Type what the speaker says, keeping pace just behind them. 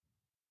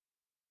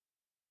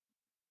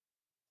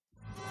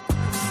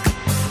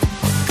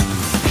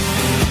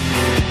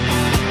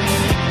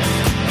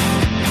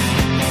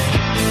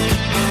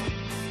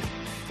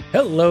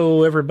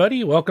Hello,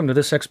 everybody. Welcome to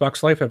this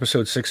Xbox Life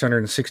episode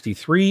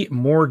 663.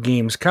 More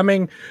games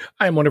coming.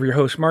 I'm one of your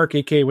hosts, Mark,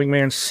 aka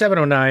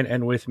Wingman709,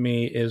 and with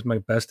me is my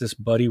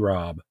bestest buddy,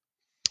 Rob.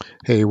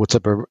 Hey, what's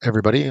up,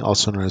 everybody?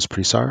 Also known as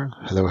Presar.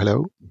 Hello,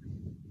 hello.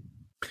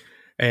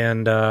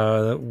 And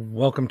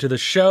welcome to the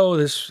show.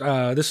 This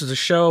is a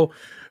show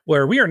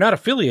where we are not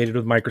affiliated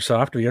with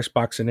Microsoft or the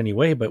Xbox in any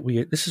way, but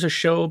this is a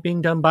show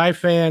being done by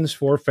fans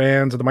for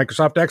fans of the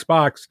Microsoft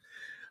Xbox.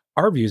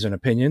 Our views and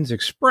opinions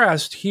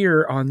expressed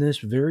here on this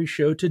very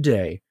show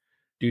today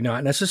do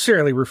not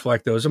necessarily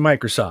reflect those of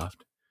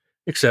Microsoft,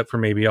 except for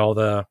maybe all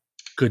the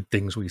good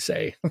things we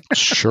say.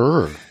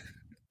 Sure.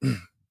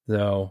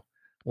 So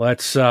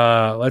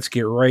let's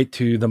get right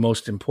to the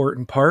most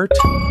important part.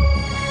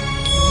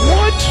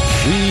 What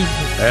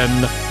we've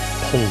been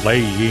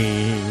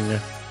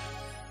playing.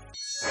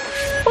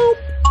 Boop.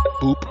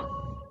 Boop.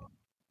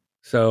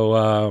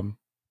 So,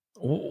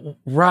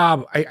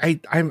 Rob,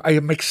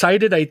 I'm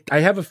excited. I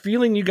have a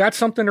feeling you got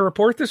something to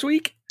report this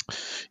week.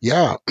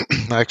 Yeah,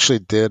 I actually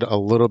did a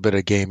little bit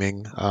of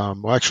gaming.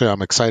 I'm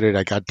excited.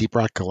 I got Deep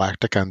Rock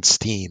Galactic on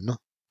Steam. It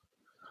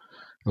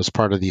was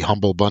part of the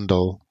Humble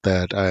Bundle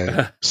that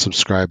I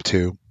subscribed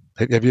to.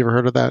 Have you ever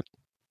heard of that?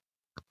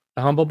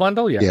 The Humble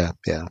Bundle? Yeah.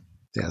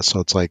 So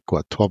it's like,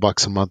 what,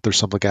 $12 a month or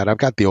something like that. I've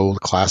got the old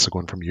classic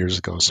one from years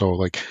ago. So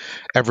like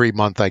every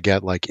month I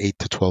get like 8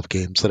 to 12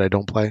 games that I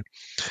don't play.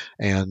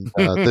 And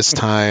this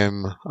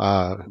time,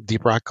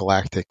 Deep Rock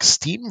Galactic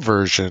Steam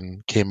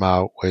version came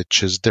out,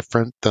 which is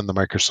different than the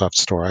Microsoft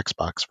Store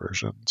Xbox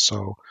version.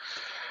 So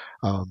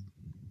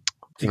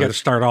you got to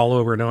start all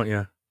over, don't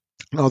you?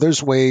 No,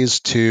 there's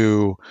ways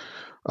to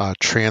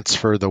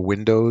transfer the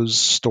Windows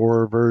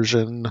Store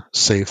version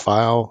save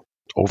file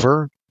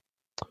over.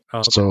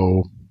 Okay.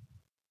 So,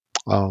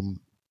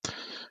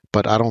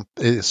 but I don't.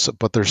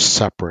 But they're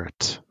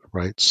separate.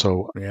 Right,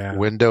 so yeah.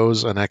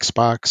 Windows and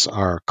Xbox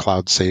are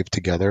cloud saved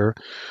together,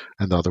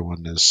 and the other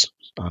one is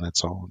on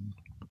its own.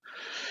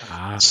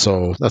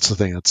 So that's the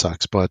thing that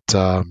sucks. But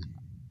I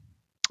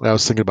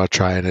was thinking about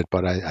trying it,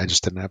 but I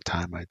just didn't have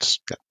time. I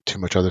just got too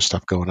much other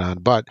stuff going on.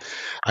 But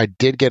I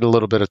did get a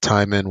little bit of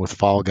time in with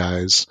Fall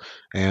Guys,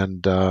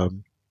 and I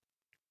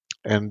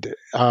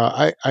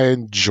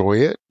enjoy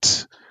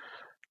it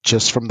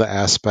just from the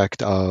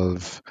aspect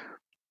of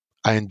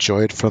I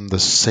enjoy it from the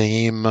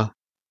same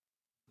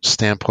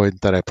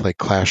standpoint that I play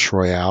Clash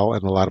Royale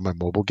and a lot of my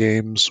mobile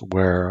games,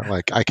 where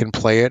like I can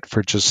play it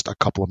for just a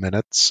couple of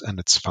minutes and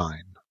it's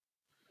fine.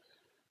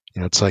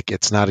 You know, it's like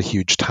it's not a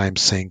huge time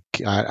sink.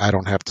 I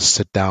don't have to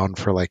sit down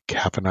for like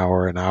half an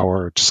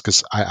hour just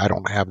because I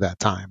don't have that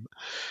time.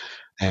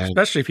 And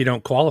especially if you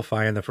don't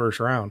qualify in the first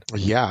round.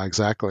 Yeah,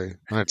 exactly.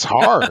 And it's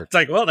hard. It's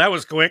like, well, that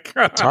was quick.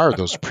 It's hard.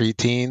 Those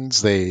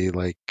preteens, they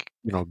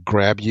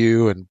grab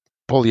you and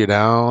pull you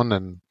down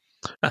and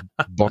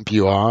bump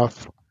you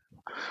off.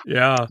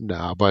 Yeah.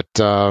 No, but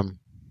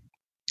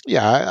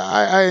yeah,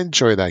 I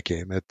enjoy that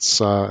game. It's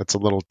a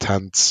little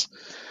tense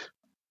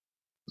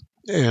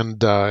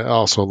and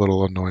also a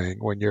little annoying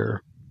when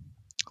you're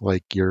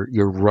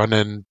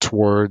running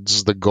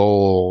towards the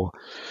goal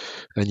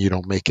and you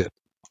don't make it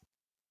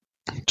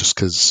just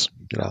because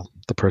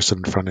the person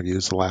in front of you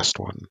is the last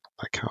one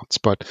that counts.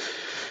 But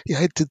yeah,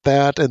 I did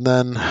that, and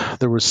then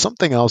there was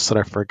something else that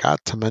I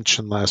forgot to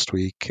mention last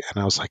week,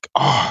 and I was like,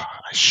 oh,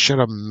 I should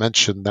have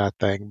mentioned that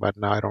thing, but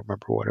now I don't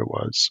remember what it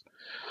was.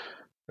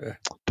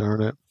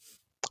 Darn it.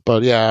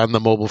 But yeah, on the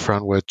mobile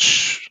front,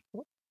 which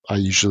I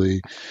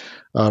usually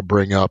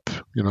bring up,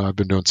 I've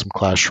been doing some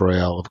Clash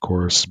Royale, of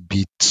course,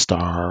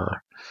 BeatStar.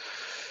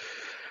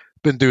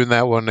 Been doing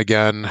that one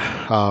again.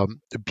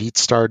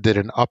 BeatStar did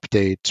an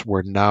update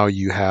where now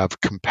you have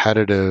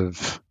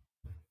competitive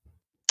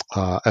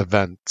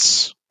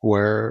events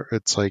where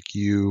it's like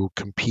you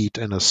compete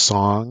in a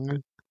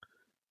song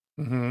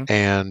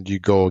and you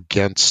go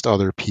against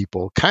other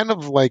people, kind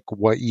of like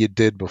what you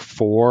did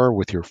before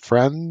with your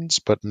friends,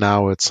 but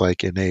now it's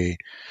like in a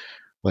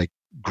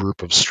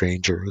group of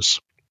strangers.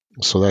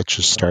 So that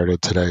just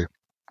started today.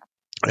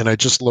 And I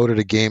just loaded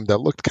a game that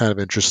looked kind of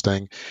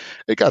interesting.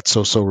 It got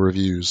so-so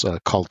reviews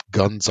called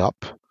Guns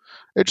Up.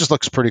 It just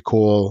looks pretty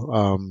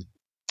cool.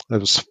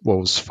 What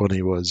was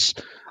funny was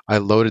I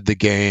loaded the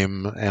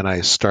game and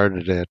I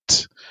started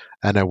it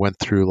and I went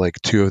through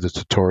like 2 of the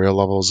tutorial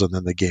levels and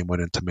then the game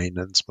went into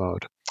maintenance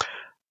mode.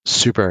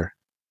 Super.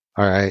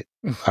 All right.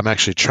 I'm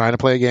actually trying to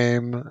play a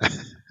game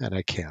and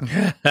I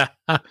can't.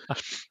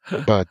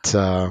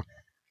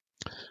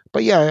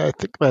 But yeah, I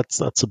think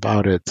that's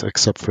about it,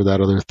 except for that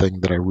other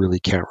thing that I really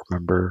can't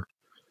remember.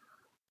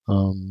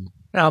 Well,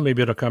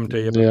 maybe it'll come to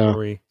you before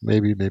we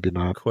maybe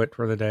not quit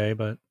for the day.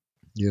 But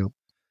yeah.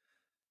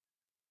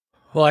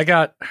 Well, I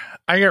got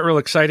real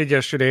excited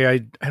yesterday. I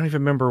don't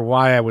even remember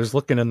why. I was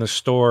looking in the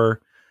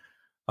store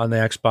on the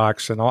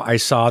Xbox, and I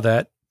saw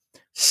that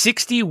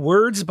 60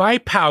 Words by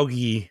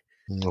Paugy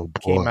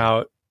came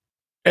out,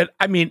 and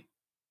I mean,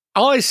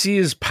 all I see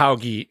is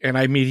Paugy, and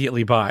I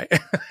immediately buy.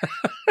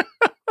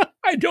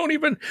 I don't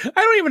even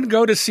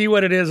go to see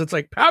what it is. It's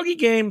like Paugy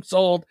game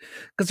sold,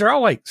 because they're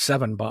all like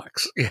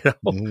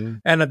 $7,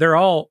 and they're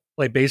all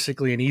like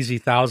basically an easy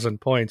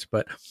 1,000 points,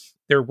 but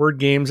they're word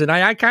games, and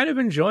I kind of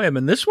enjoy them.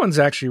 And this one's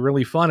actually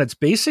really fun. It's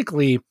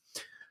basically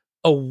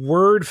a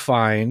word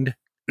find,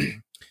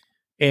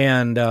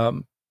 and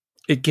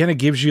it kind of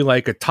gives you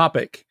like a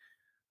topic.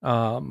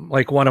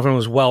 Like one of them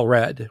was well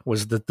read,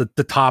 was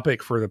the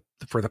topic for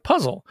the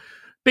puzzle.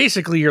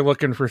 Basically, you're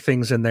looking for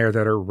things in there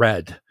that are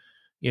red,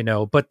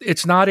 but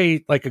it's not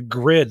like a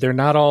grid. They're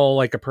not all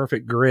like a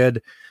perfect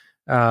grid.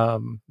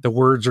 The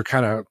words are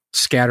kind of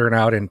scattered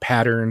out in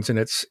patterns, and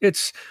it's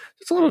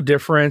a little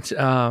different.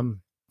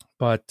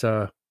 But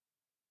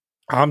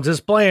I'm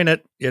just playing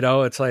it,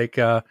 it's like,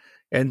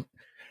 and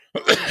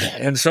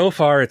so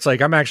far it's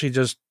like, I'm actually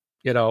just,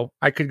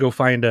 I could go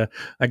find a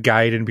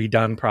guide and be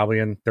done probably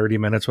in 30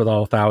 minutes with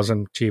all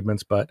 1,000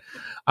 achievements, but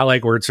I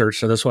like word search.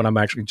 So this one, I'm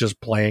actually just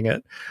playing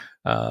it.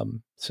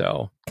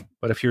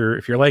 But if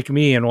you're like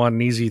me and want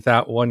an easy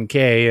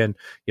 1K and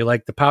you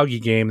like the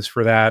Paugi games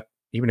for that,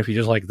 even if you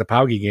just like the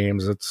Paugi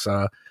games,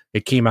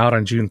 it came out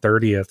on June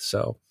 30th.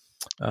 So,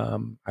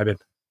 I've been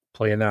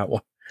playing that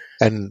one.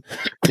 And,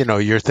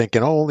 you're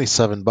thinking, oh, only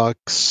 $7,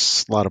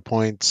 a lot of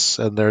points.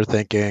 And they're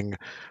thinking,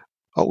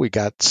 oh, we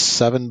got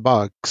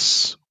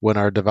 $7 when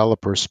our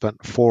developer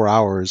spent 4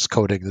 hours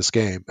coding this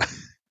game.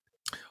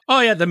 Oh,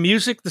 yeah. The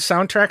music, the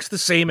soundtrack's the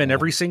same in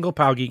every single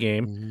Paugi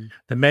game. Mm-hmm.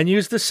 The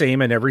menu's the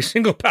same in every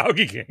single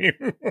Paugi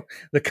game.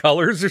 The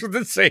colors are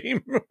the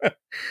same.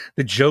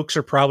 The jokes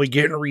are probably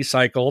getting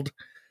recycled.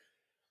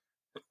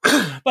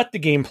 But the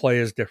gameplay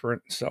is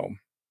different. So,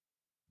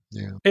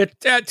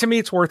 yeah, to me,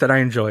 it's worth it. I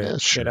enjoy it.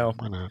 Sure.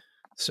 Why not?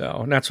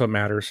 So, and that's what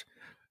matters.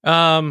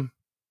 But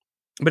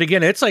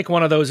again, it's like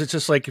one of those, it's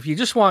just like, if you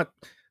just want,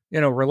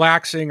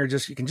 relaxing, or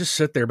just, you can just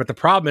sit there. But the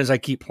problem is I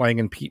keep playing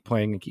and keep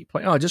playing and keep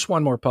playing. Oh, just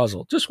one more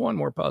puzzle. Just one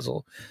more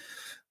puzzle.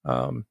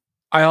 I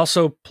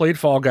also played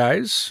Fall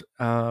Guys.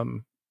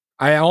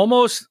 I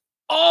almost,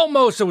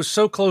 it was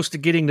so close to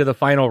getting to the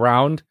final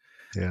round.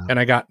 Yeah. And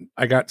I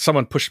got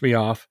someone pushed me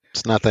off.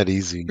 It's not that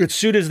easy. As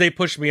soon as they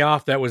pushed me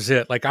off, that was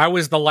it. Like, I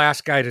was the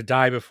last guy to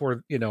die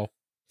before, so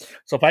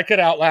if I could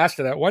outlast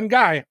that one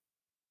guy,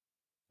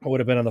 I would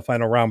have been in the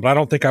final round, but I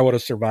don't think I would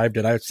have survived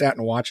it. I sat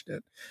and watched it.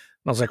 And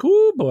I was like,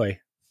 ooh, boy.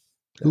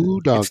 Ooh,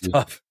 dog. It's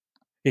tough.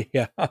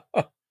 Yeah.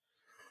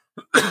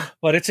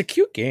 But it's a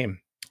cute game.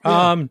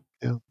 Yeah.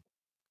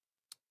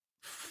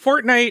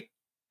 Fortnite.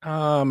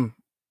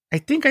 I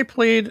think I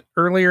played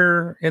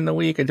earlier in the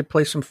week. I did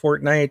play some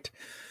Fortnite.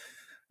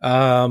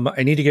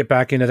 I need to get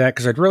back into that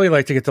because I'd really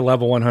like to get to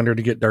level 100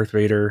 to get Darth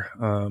Vader.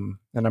 And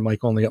I'm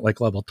like only at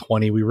like level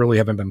 20. We really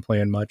haven't been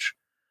playing much.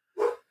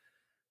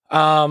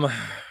 All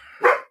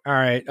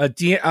right.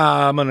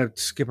 I'm going to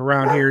skip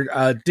around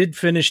here. Did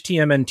finish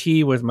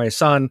TMNT with my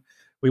son.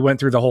 We went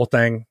through the whole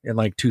thing in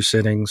like 2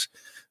 sittings.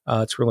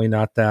 It's really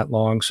not that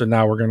long. So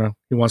now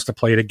he wants to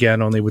play it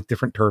again, only with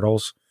different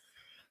turtles.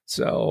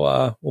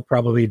 So we'll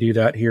probably do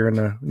that here in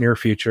the near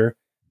future.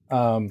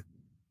 And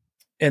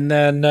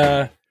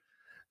then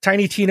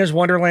Tiny Tina's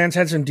Wonderlands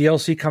had some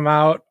DLC come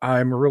out.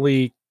 I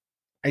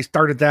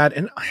started that,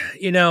 and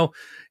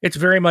it's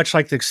very much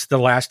like the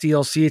last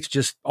DLC. It's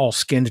just all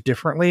skinned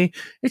differently.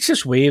 It's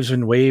just waves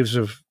and waves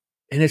of,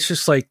 and it's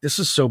just like, this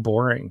is so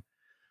boring.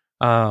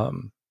 Their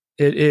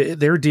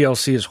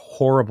DLC is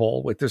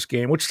horrible with this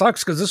game, which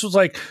sucks because this was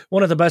like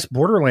one of the best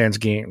Borderlands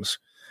games.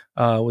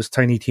 Was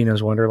Tiny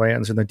Tina's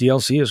Wonderlands, and the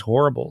DLC is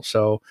horrible.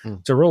 So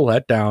it's a real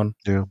letdown.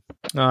 Yeah.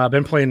 I've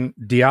been playing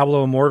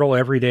Diablo Immortal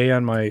every day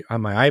on my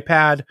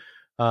iPad.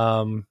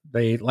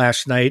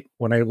 Last night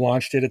when I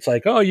launched it, it's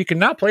like, oh, you can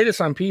now play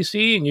this on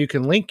PC and you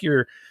can link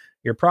your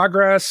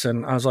progress.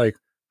 And I was like,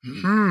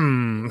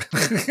 like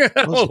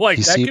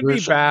that could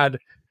be bad.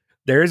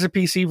 There is a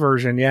PC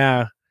version.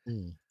 Yeah.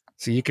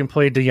 So you can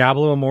play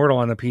Diablo Immortal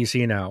on the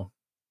PC now.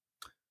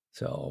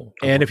 So,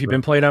 and if you've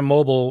been playing on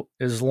mobile,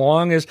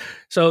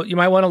 so you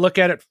might want to look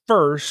at it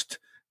first,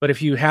 but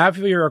if you have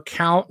your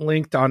account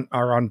linked on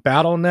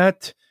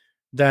BattleNet,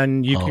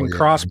 then you can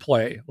cross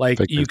play. Like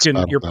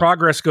your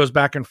progress goes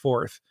back and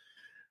forth.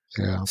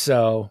 Yeah.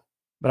 So,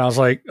 but I was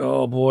like,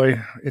 oh boy,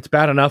 it's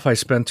bad enough I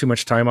spend too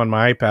much time on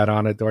my iPad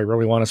on it. Do I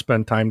really want to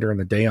spend time during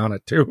the day on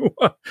it too?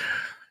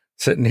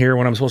 Sitting here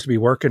when I'm supposed to be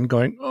working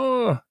going,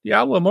 oh,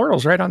 Diablo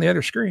Immortal's right on the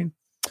other screen.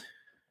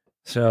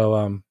 So,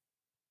 all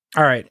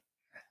right.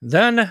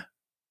 Then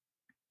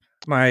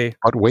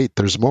but wait,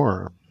 there's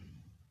more.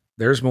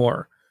 There's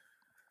more.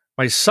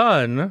 My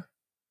son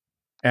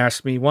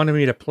wanted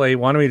me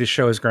to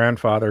show his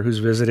grandfather who's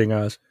visiting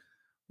us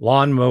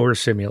Lawnmower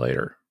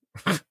Simulator.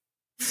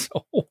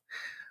 So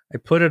I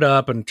put it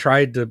up and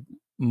tried to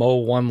mow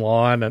one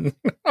lawn, and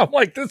I'm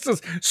like, this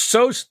is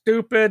so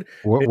stupid.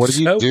 What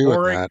do you do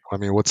in that? I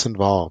mean, what's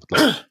involved?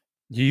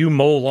 You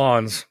mow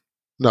lawns.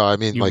 No, I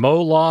mean, you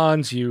mow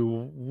lawns.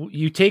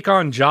 You take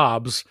on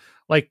jobs.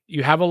 Like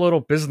you have a little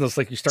business,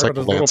 like you start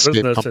with a little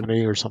business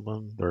company or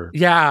something.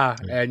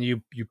 And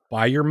you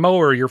buy your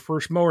mower, your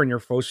first mower, and your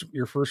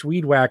first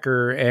weed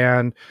whacker,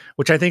 and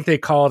which I think they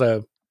call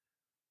it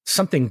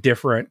something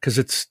different because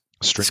this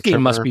game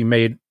trimmer. Must be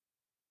made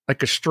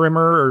like a strimmer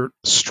or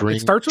string. It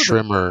starts with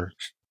trimmer.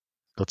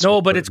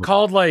 But it's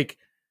called like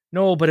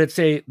No, but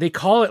they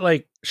call it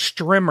like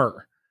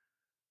strimmer.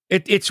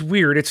 It's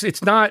weird.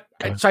 It's not.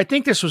 Okay. So I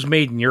think this was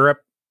made in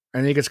Europe.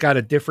 I think it's got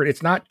a different.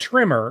 It's not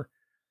trimmer.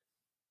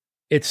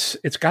 It's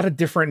got a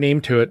different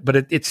name to it, but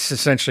it's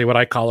essentially what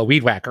I call a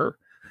weed whacker,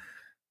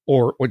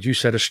 or what you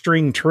said, a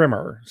string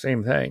trimmer.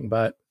 Same thing.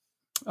 But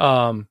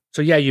so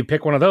yeah, you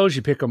pick one of those.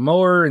 You pick a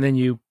mower, and then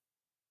you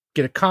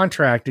get a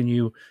contract, and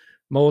you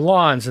mow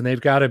lawns, and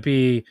they've got to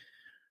be,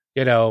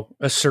 a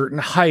certain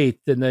height,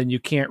 and then you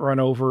can't run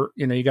over.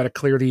 You got to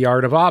clear the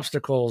yard of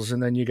obstacles,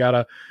 and then you got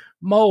to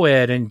mow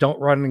it, and don't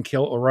run and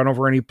kill or run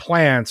over any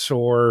plants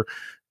or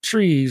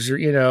trees, or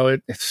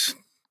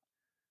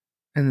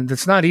and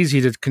it's not easy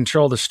to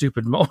control the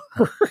stupid mower.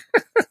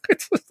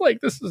 It's just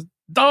like, this is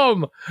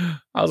dumb.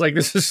 I was like,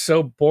 this is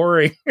so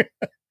boring.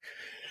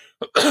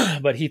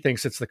 But he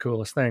thinks it's the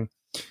coolest thing.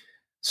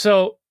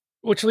 So,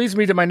 which leads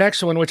me to my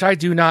next one, which I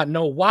do not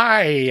know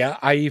why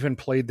I even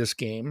played this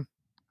game,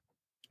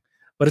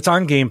 but it's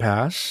on Game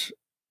Pass,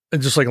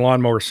 just like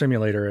Lawnmower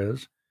Simulator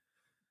is.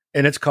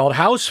 And it's called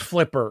House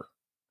Flipper.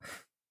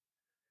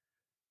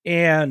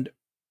 And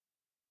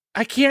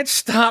I can't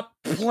stop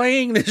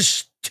playing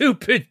this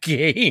stupid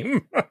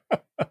game.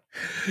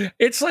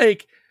 It's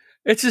like,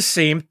 it's the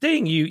same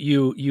thing.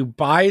 You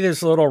buy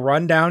this little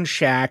rundown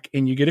shack,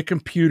 and you get a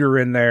computer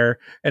in there.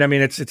 And I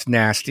mean, it's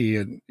nasty,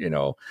 and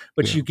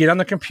but you get on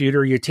the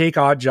computer, you take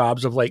odd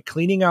jobs of like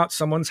cleaning out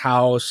someone's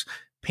house,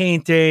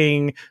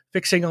 painting,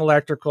 fixing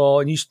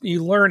electrical, and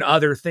you learn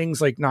other things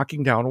like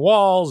knocking down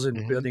walls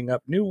and building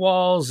up new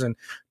walls and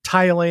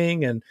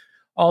tiling and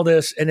all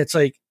this. And it's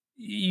like,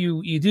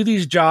 you do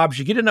these jobs,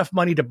 you get enough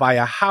money to buy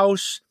a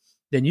house,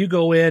 then you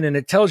go in and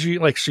it tells you,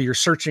 like, so you're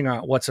searching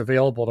out what's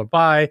available to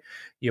buy,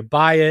 you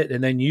buy it,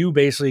 and then you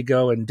basically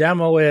go and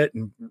demo it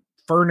and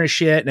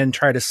furnish it and then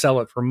try to sell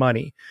it for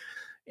money.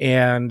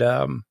 And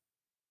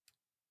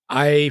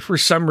I, for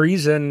some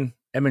reason,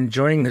 am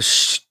enjoying this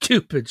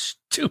stupid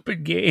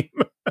game.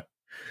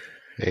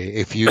 Hey,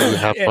 if you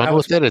have fun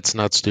with it, it's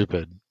not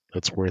stupid.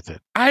 It's worth it.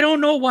 I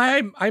don't know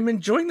why I'm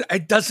enjoying it.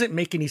 It doesn't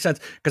make any sense,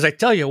 because I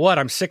tell you what,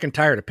 I'm sick and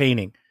tired of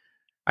painting.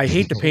 I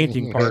hate the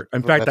painting part.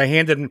 In fact, I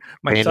handed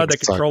my son the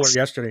controller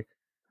yesterday.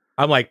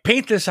 I'm like,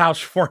 paint this house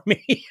for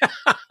me.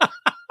 I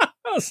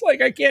was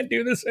like, I can't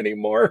do this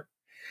anymore.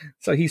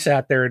 So he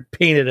sat there and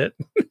painted it.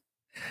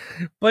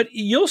 But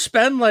you'll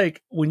spend,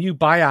 like, when you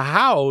buy a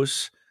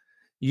house,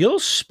 you'll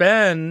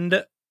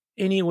spend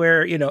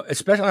anywhere,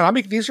 especially, I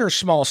mean, these are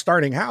small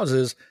starting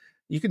houses.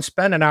 You can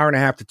spend an hour and a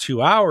half to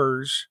 2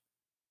 hours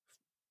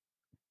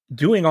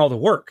doing all the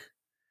work,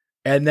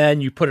 and then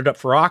you put it up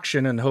for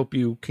auction and hope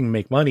you can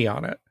make money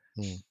on it.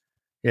 And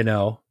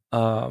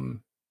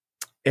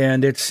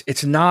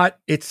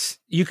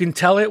you can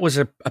tell it was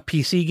a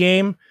PC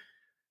game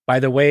by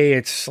the way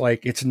it's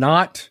like, it's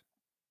not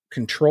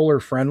controller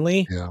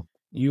friendly. Yeah.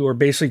 You are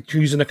basically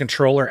using the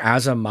controller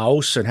as a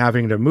mouse and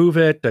having to move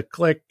it, to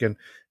click and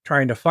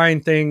trying to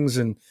find things.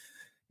 And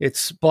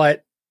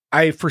but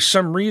for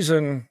some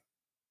reason,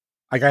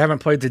 like, I haven't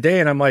played today,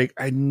 and I'm like,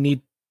 I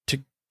need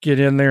to get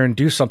in there and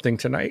do something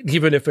tonight,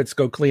 even if it's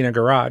go clean a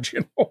garage,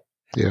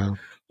 Yeah.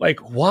 Like,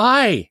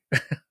 why?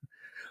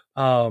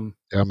 I'm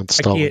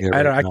installing it.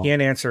 I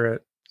can't answer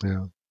it.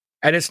 Yeah.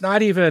 And it's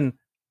not even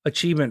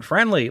achievement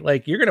friendly.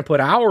 Like, you're going to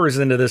put hours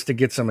into this to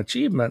get some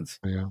achievements.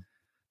 Yeah.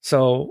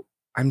 So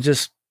I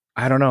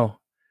don't know.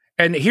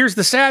 And here's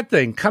the sad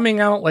thing, coming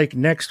out like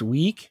next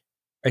week,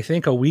 I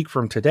think a week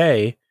from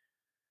today,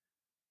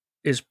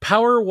 is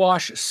Power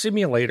Wash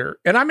Simulator.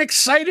 And I'm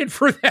excited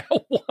for that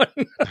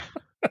one.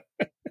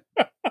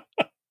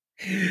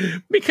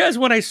 Because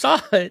when I saw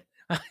it,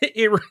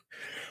 did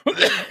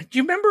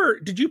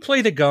you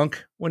play the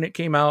Gunk when it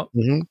came out?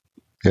 Mm-hmm.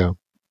 Yeah.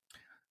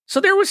 So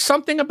there was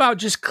something about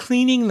just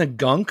cleaning the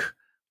gunk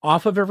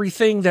off of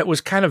everything that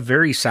was kind of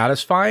very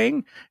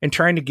satisfying, and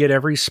trying to get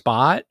every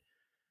spot.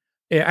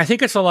 I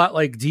think it's a lot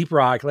like Deep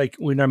Rock. Like,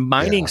 when I'm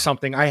mining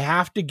something, I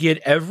have to get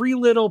every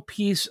little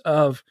piece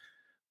of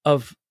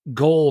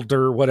gold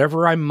or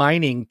whatever I'm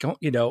mining.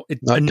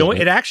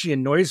 It actually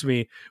annoys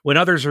me when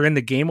others are in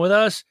the game with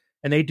us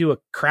and they do a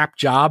crap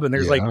job, and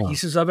there's like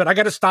pieces of it. I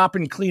got to stop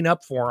and clean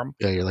up for them.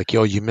 Yeah, you're like,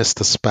 yo, you missed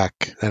the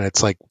spec, and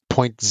it's like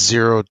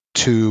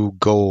 0.02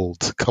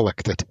 gold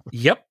collected.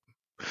 Yep.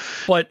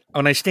 But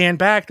when I stand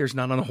back, there's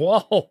none on the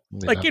wall.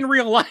 Yeah. Like, in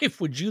real life,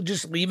 would you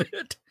just leave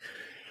it?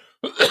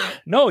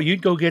 No,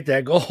 you'd go get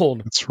that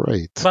gold. That's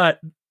right.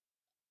 But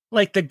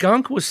like, the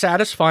gunk was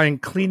satisfying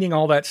cleaning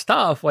all that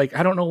stuff. Like,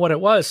 I don't know what it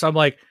was. So I'm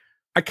like,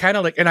 I kind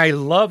of like, and I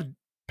love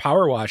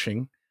power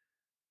washing.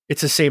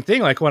 It's the same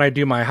thing. Like, when I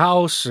do my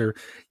house, or,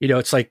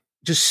 it's like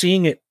just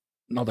seeing it,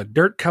 all the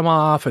dirt come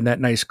off and that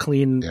nice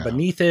clean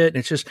beneath it.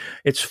 And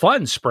it's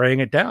fun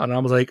spraying it down. And I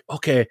was like,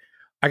 okay,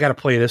 I got to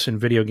play this in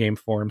video game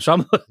form.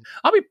 So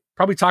I'll be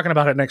probably talking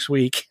about it next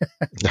week.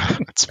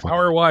 That's fun.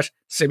 Power Wash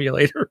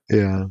Simulator.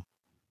 Yeah.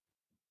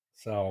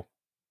 So.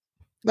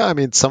 No, I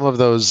mean, some of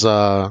those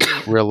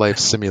real life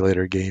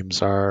simulator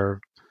games are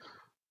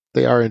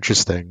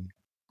interesting.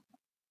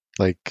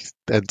 Like,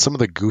 and some of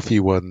the goofy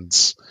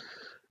ones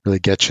really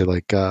get you.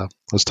 Like,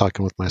 was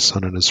talking with my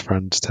son and his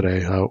friends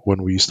today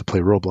when we used to play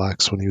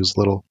Roblox when he was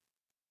little.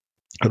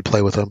 I'd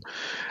play with him.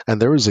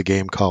 And there was a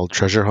game called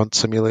Treasure Hunt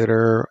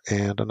Simulator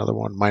and another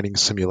one, Mining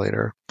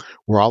Simulator,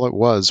 where all it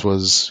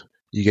was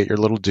you get your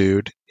little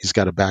dude. He's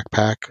got a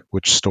backpack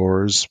which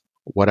stores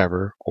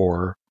whatever,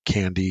 or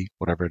candy,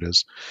 whatever it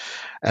is.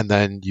 And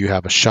then you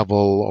have a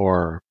shovel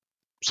or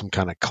some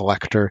kind of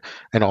collector.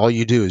 And all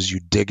you do is you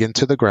dig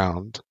into the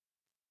ground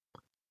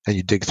and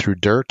you dig through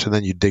dirt, and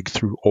then you dig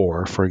through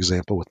ore, for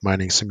example, with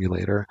Mining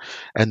Simulator.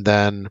 And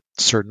then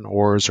certain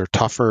ores are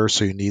tougher,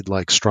 so you need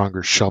like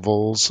stronger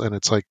shovels. And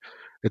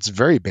it's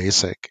very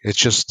basic. It's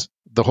just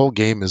the whole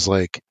game is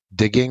like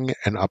digging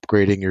and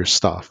upgrading your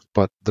stuff,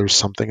 but there's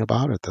something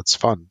about it that's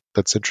fun,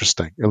 that's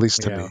interesting, at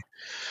least to me.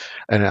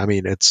 And I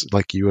mean, it's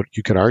like you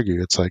could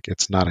argue it's like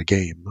it's not a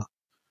game,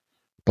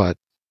 but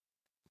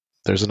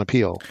there's an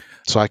appeal.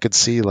 So I could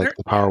see like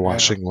the power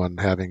washing one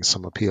having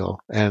some appeal.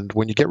 And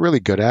when you get really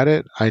good at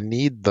it, I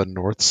need the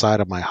north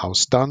side of my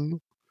house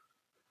done.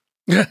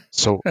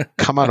 So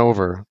come on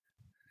over.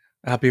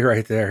 I'll be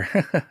right there.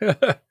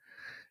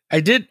 I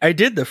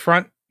did the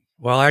front.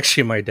 Well,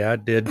 actually, my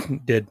dad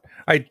did.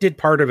 I did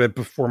part of it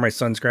before my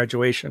son's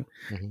graduation,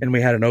 and we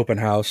had an open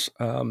house.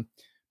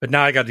 But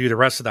now I got to do the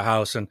rest of the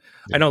house. And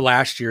I know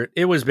last year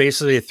it was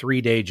basically a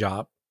 3-day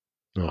job.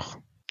 Oh,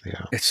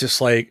 yeah. It's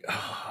just like,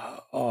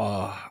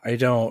 I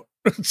don't.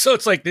 So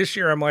it's like this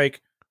year I'm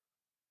like,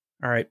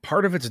 all right,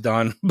 part of it's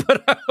done,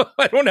 but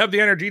I don't have the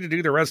energy to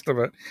do the rest of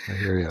it. I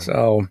hear you.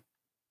 So,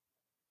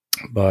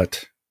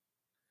 but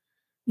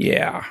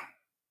yeah.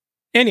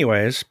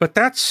 Anyways, but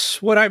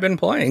that's what I've been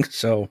playing.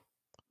 So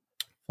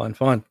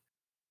fun.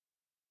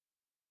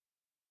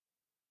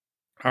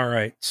 All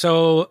right.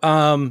 So,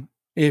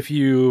 if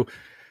you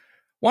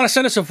want to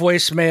send us a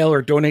voicemail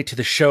or donate to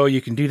the show,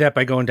 you can do that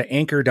by going to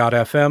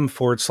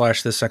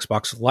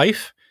anchor.fm/thisxboxlife.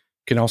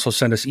 You can also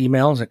send us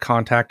emails at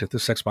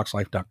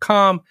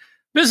contact@thisxboxlife.com.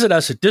 Visit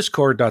us at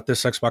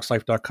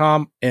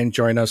discord.thisxboxlife.com and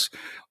join us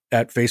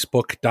at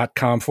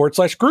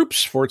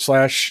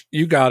facebook.com/groups/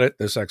 you got it,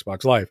 This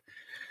Xbox Life.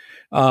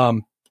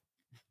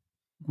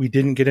 We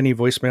didn't get any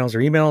voicemails or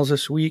emails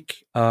this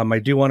week. I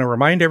do want to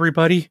remind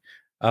everybody,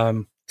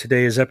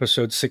 today is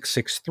episode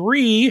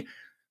 663.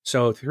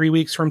 So 3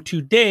 weeks from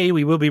today,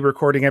 we will be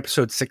recording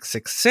episode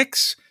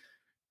 666.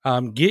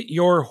 Get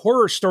your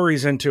horror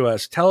stories into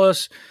us. Tell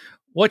us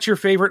what your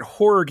favorite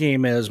horror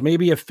game is.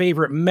 Maybe a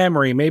favorite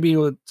memory. Maybe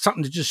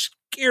something that just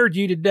scared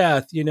you to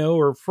death,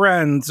 or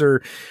friends,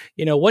 or,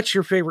 what's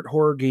your favorite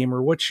horror game,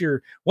 or what's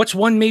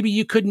one maybe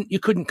you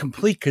couldn't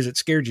complete because it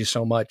scared you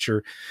so much,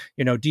 or,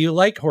 do you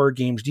like horror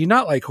games? Do you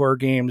not like horror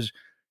games?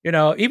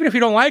 Even if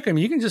you don't like them,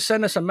 you can just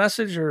send us a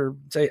message or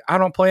say, I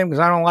don't play them because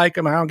I don't like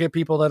them. I don't get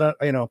people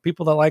that,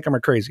 people that like them are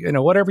crazy.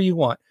 Whatever you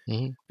want.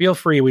 Mm-hmm. Feel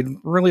free. We'd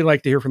really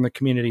like to hear from the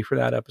community for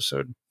that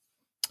episode.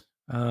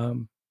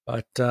 All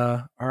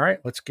right,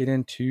 let's get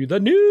into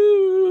the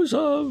news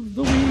of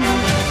the week.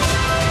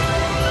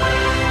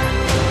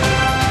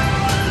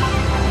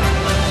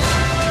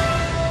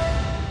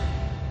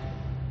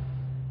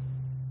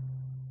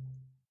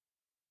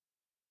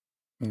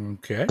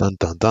 Okay. Dun,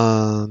 dun,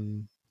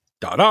 dun.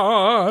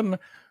 All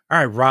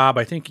right, Rob,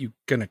 I think you're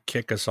going to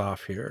kick us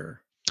off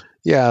here.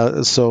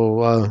 Yeah,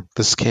 so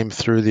this came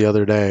through the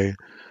other day,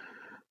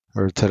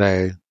 or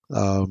today.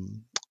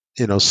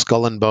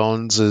 Skull and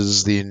Bones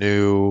is the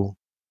new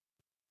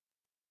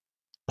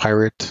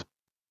pirate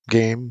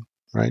game,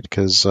 right?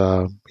 Because,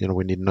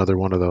 we need another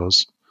one of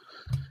those.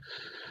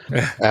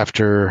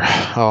 After,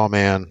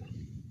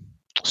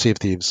 Sea of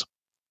Thieves.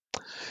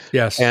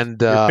 Yes, and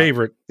your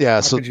favorite. Yeah,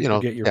 so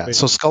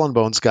so Skull and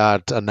Bones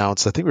got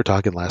announced. I think we were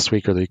talking last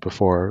week or the week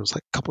before. It was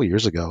like a couple of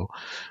years ago,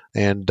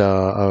 and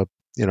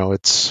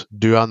it's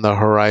due on the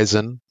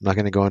horizon. I'm not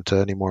going to go into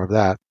any more of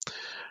that.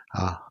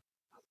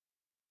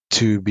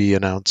 To be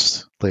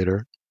announced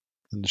later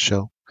in the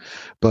show,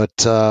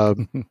 but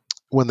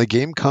when the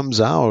game comes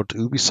out,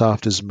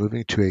 Ubisoft is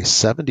moving to a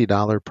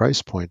 $70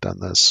 price point on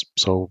this.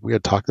 So we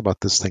had talked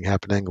about this thing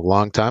happening a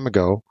long time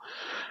ago.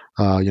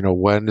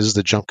 When is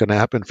the jump going to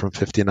happen from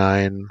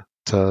 $59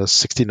 to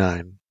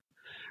 $69,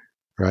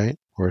 right?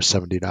 Or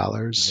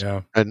 $70?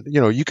 Yeah. And,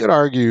 you could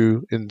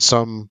argue in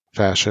some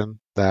fashion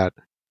that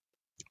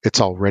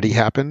it's already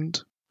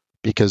happened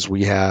because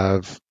we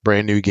have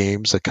brand new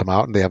games that come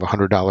out and they have a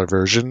 $100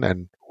 version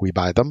and we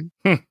buy them,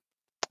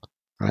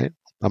 right?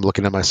 I'm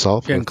looking at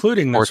myself. Yeah,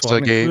 including this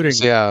one.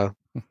 Games. Yeah.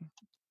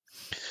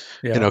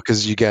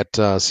 Because you get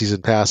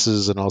season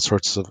passes and all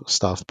sorts of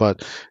stuff.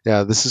 But,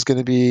 yeah, this is going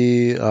to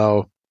be...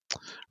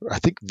 I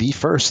think the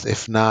first,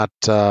 if not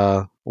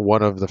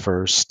one of the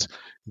first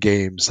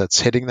games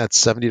that's hitting that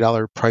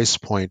 $70 price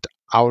point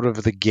out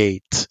of the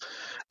gate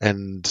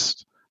and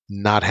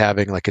not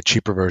having like a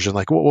cheaper version.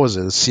 Like, what was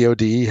it?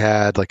 COD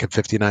had like a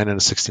 59 and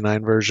a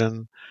 69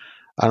 version.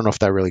 I don't know if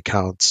that really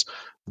counts,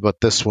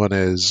 but this one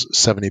is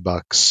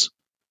 $70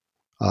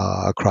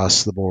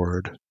 across the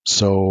board.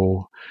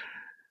 So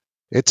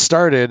it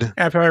started.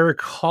 If I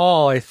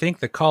recall, I think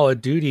the Call of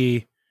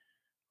Duty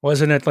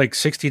Wasn't it like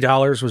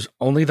 $60 was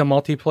only the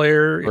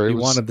multiplayer? Or If it you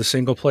was, wanted the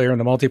single player and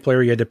the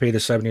multiplayer, you had to pay the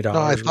 $70 no, or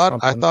I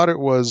something. thought it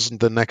was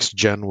the next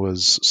gen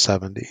was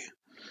 70.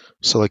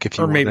 So like if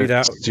you Or maybe wanted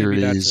that's it.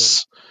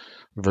 series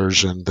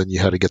version, then you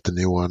had to get the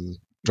new one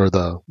or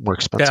the more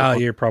expensive Yeah, one.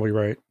 you're probably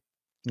right.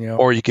 Yeah.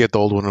 Or you get the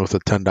old one with a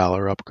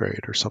 $10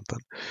 upgrade or something.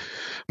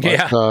 But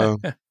Yeah.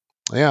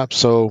 yeah,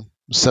 so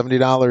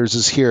 $70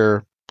 is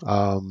here.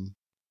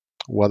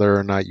 Whether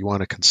or not you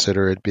want to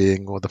consider it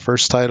being the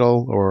first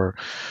title or,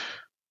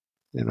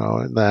 in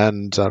the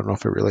end, I don't know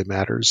if it really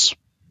matters.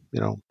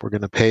 We're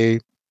going to pay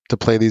to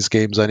play these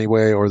games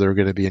anyway, or they're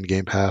going to be in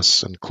Game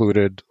Pass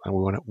included,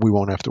 and we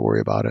won't have to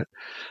worry about it.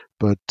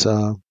 But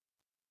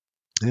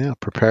yeah,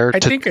 prepare I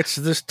to. think it's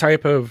this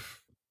type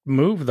of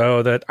move,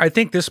 though, that I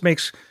think this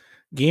makes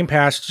Game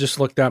Pass just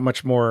look that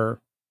much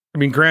more. I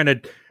mean,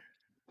 granted,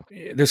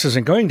 this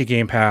isn't going to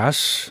Game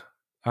Pass,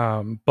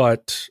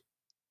 but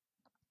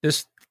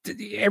this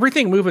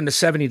everything moving to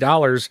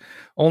 $70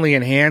 only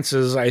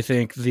enhances, I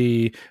think,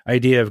 the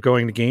idea of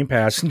going to Game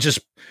Pass and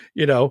just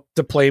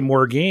to play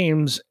more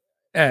games,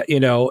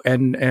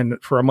 and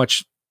for a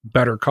much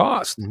better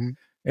cost, Mhm.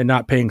 and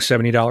not paying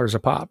 $70 a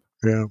pop.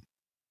 Yeah.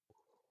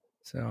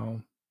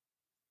 So,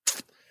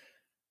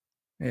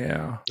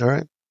 yeah. All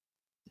right.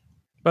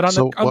 But on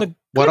So the what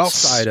good else?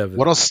 side of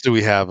What it, else do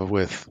we have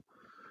with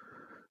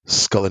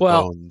Skull and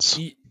well, Bones?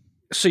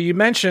 so you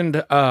mentioned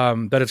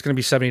that it's going to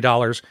be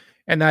 $70,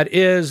 and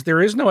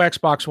there is no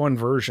Xbox One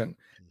version.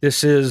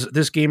 This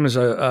game is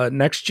a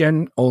next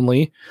gen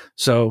only,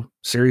 so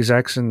Series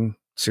X and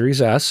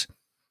Series S.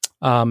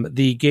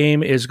 The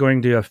game is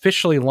going to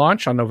officially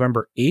launch on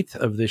November 8th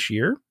of this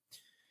year.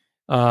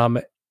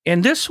 And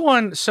this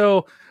one,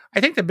 so I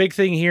think the big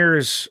thing here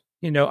is,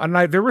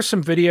 there were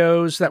some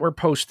videos that were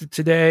posted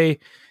today,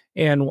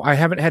 and I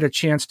haven't had a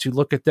chance to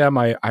look at them.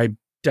 I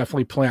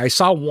definitely play. I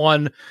saw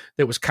one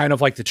that was kind of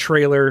like the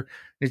trailer.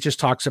 It just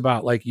talks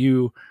about like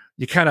you're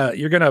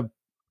gonna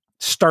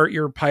start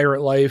your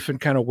pirate life and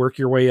kind of work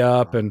your way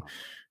up, and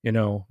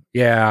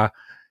yeah.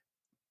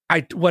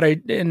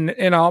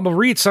 And I'll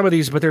read some of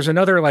these, but there's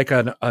another like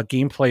a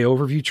gameplay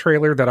overview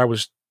trailer that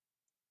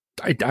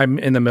I'm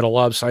in the middle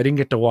of, so I didn't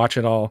get to watch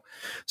it all.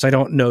 So I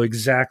don't know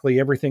exactly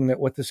everything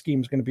what this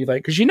game is going to be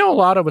like. Because a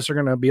lot of us are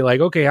going to be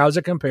like, okay, how's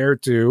it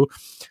compared to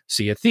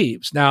Sea of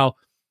Thieves? Now,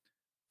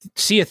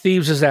 Sea of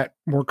Thieves is that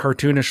more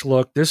cartoonish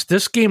look.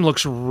 This game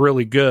looks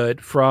really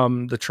good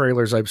from the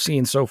trailers I've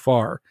seen so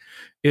far.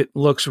 It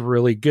looks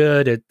really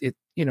good. It's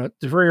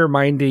very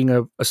reminding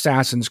of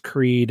Assassin's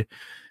Creed,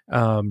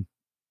 and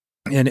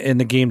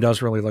the game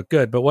does really look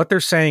good. But what they're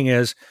saying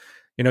is,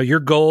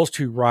 your goal is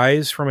to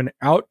rise from an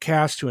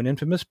outcast to an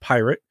infamous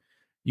pirate.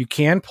 You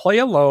can play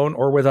alone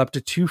or with up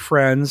to 2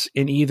 friends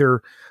in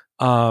either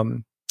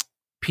PvE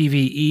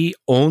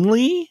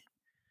only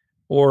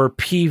or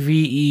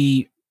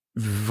PvE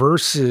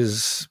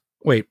PvE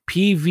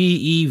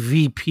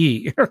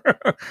VP.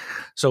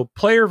 So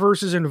player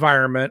versus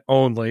environment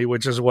only,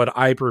 which is what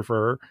I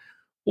prefer,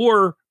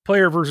 or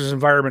player versus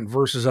environment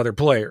versus other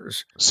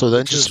players. So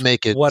then just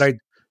make it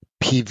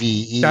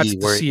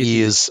PvE, where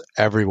E is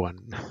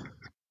everyone.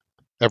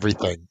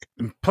 Everything.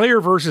 Player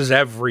versus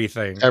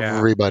everything.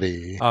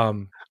 Everybody.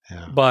 Yeah.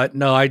 But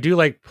no, I do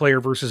like player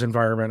versus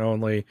environment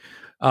only.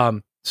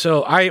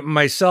 So I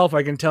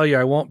can tell you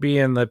I won't be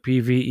in the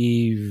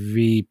PvE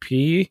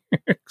VP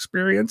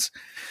experience,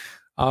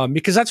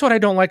 because that's what I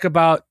don't like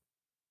about.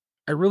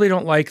 I really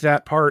don't like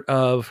that part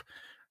of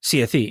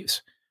Sea of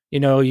Thieves.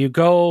 You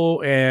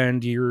go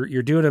and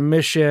you're doing a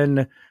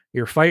mission,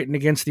 you're fighting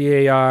against the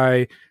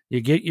AI, you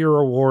get your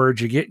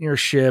rewards, you get in your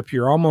ship,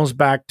 you're almost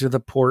back to the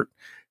port,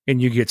 and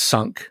you get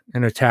sunk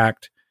and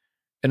attacked.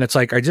 And it's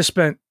like, I just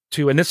spent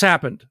and this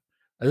happened.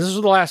 This is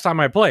the last time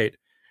I played.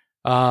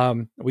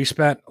 We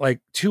spent like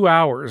 2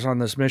 hours on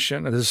this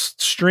mission, this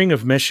string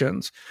of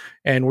missions,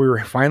 and we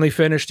were finally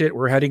finished it.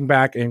 We're heading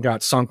back and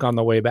got sunk on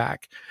the way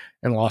back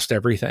and lost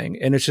everything.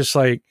 And it's just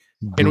like,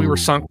 and we were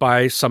sunk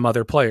by some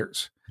other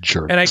players.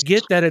 Jerks. And I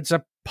get that it's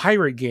a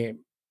pirate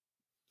game,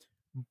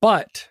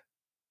 but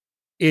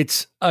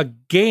it's a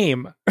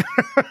game.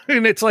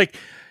 And it's like,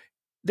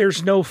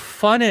 there's no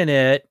fun in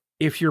it.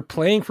 If you're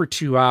playing for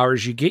 2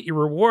 hours, you get your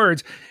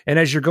rewards, and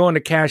as you're going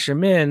to cash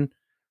them in,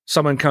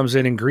 someone comes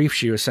in and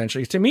griefs you.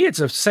 Essentially, to me, it's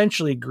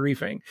essentially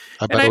griefing.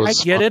 I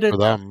get it for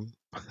them.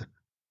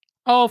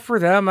 Oh, for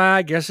them,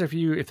 I guess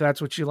if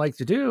that's what you like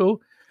to do,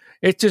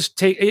 it just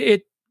take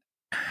it.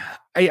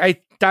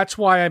 That's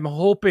why I'm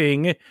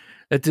hoping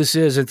that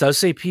it does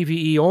say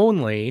PvE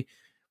only.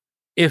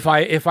 If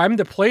I'm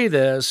to play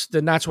this,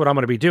 then that's what I'm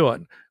going to be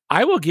doing.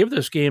 I will give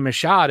this game a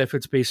shot if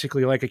it's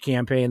basically like a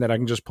campaign that I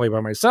can just play by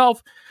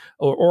myself,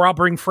 or I'll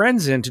bring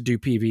friends in to do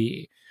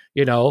PvE.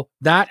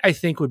 That I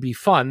think would be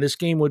fun. This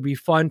game would be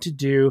fun to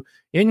do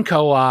in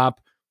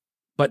co-op,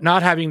 but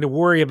not having to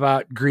worry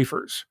about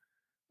griefers.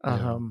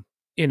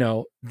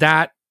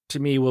 That to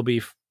me will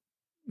be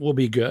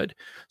good.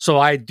 So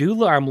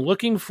I'm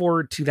looking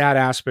forward to that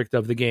aspect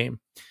of the game.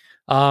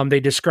 They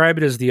describe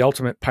it as the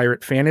ultimate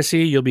pirate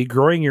fantasy. You'll be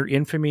growing your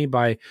infamy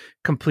by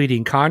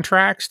completing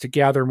contracts to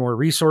gather more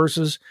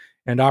resources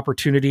and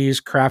opportunities,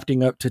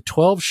 crafting up to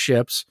 12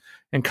 ships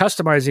and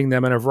customizing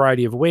them in a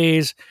variety of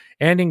ways,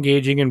 and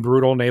engaging in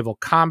brutal naval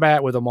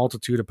combat with a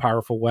multitude of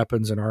powerful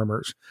weapons and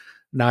armors.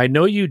 Now, I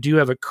know you do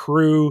have a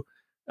crew,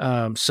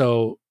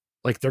 so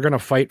like they're going to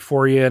fight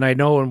for you. And I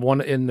know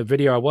in the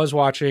video I was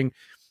watching,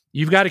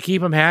 you've got to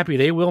keep them happy.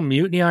 They will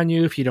mutiny on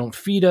you if you don't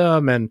feed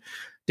them and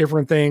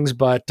different things.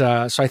 But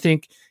so I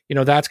think,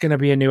 that's going to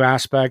be a new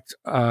aspect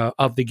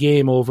of the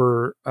game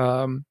over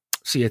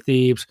Sea of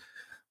Thieves.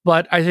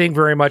 But I think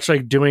very much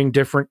like doing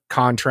different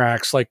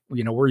contracts, like,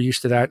 we're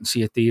used to that in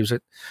Sea of Thieves.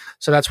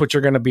 So that's what you're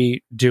going to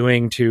be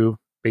doing to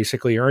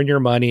basically earn your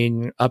money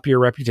and up your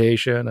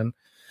reputation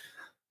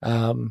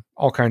and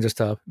all kinds of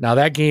stuff. Now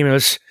that game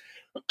it's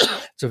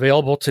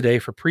available today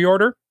for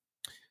pre-order.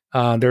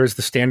 There's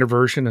the standard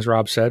version, as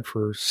Rob said,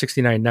 for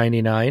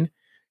 $69.99,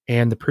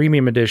 and the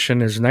premium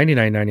edition is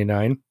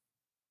 $99.99.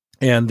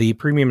 And the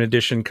premium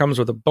edition comes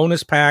with a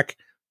bonus pack,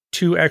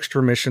 2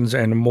 extra missions,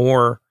 and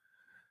more.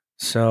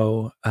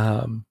 So,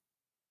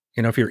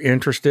 if you're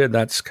interested,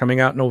 that's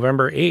coming out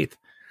November 8th.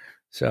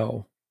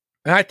 So,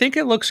 I think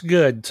it looks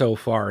good so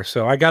far.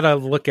 So I got to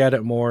look at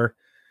it more.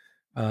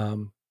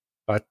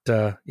 But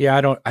I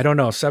don't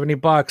know.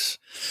 $70.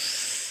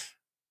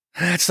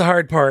 That's the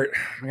hard part.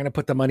 I'm going to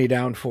put the money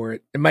down for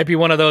it. It might be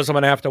one of those I'm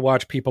going to have to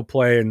watch people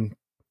play and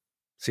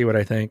see what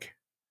I think.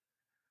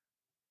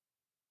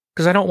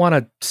 Because I don't want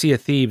to see a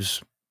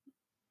Thieves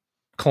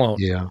clone.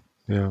 Yeah.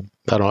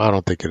 I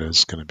don't think it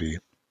is going to be.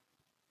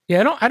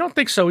 Yeah, I don't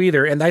think so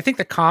either. And I think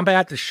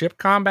the ship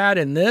combat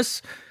in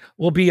this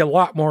will be a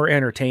lot more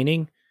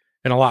entertaining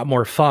and a lot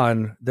more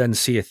fun than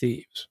Sea of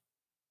Thieves.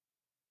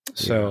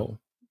 So,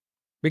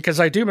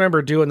 because I do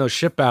remember doing those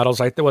ship battles.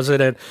 Was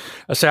it at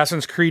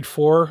Assassin's Creed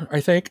 4,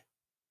 I think,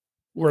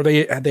 where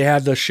they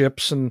had the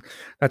ships, and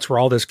that's where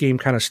all this game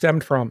kind of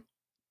stemmed from.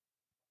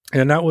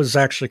 And that was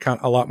actually kind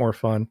of a lot more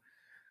fun.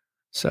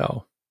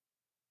 So,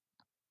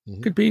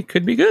 could be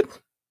good.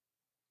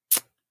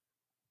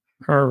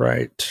 All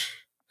right.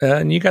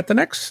 And you got the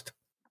next?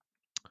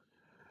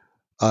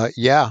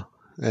 Yeah.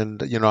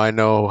 And, I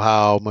know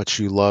how much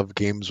you love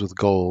games with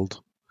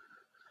gold.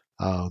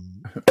 We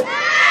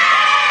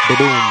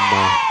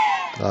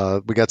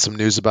got some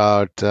news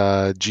about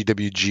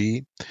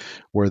GWG,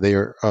 where they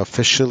are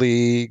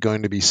officially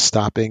going to be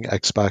stopping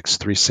Xbox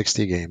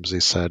 360 games. They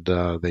said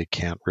they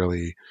can't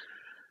really,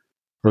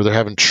 or they're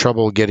having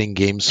trouble getting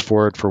games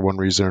for it for one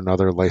reason or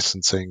another,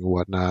 licensing,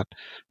 whatnot.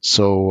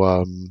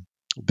 So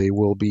they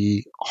will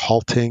be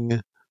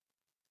halting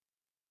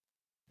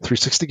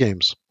 360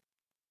 games,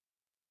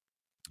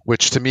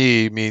 which to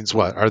me means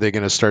what? Are they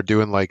going to start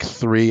doing like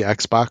 3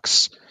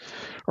 Xbox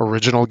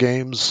original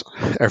games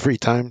every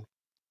time?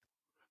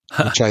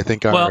 Which I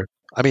think are,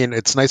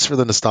 it's nice for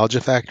the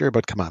nostalgia factor,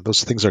 but come on,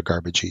 those things are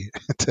garbagey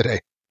today,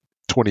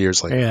 20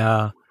 years later.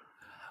 Yeah.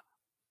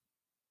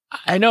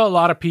 I know a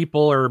lot of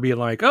people are being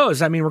like, oh, does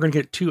that mean we're going to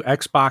get 2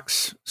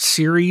 Xbox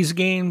Series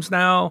games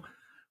now?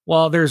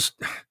 Well, there's,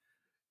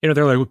 they're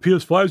like, well,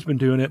 PS5's been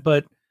doing it,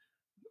 but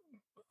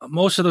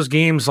most of those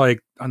games, like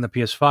on the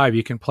PS5,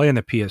 you can play on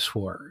the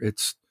PS4.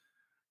 It's,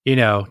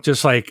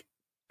 just like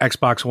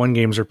Xbox One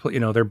games are,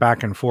 they're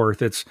back and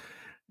forth. It's,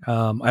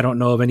 I don't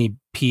know of any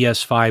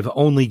PS5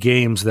 only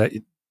games that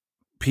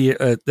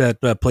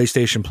that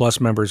PlayStation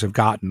Plus members have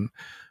gotten.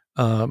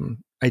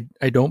 I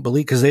don't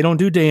believe, because they don't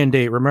do day and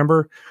date,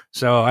 remember?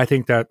 So I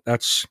think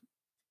that's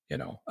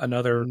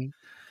another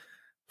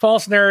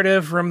false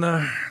narrative from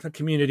the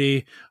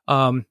community.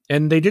 And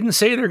they didn't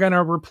say they're going to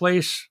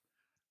replace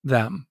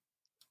them.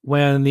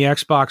 When the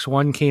Xbox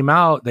One came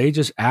out, they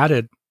just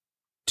added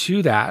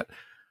to that.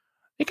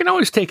 They can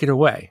always take it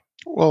away.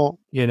 Well,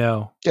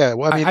 yeah.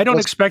 Well, I don't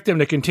expect them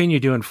to continue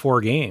doing 4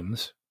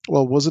 games.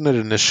 Well, wasn't it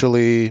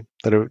initially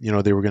that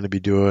they were going to be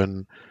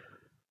doing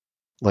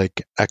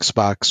like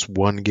Xbox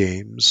One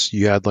games?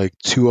 You had like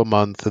 2 a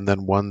month, and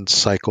then one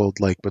cycled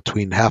like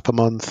between half a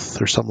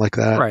month or something like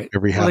that. Right.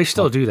 Every half. They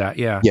still do that.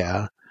 Yeah.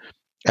 Yeah.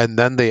 And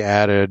then they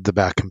added the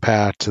back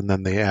compat, and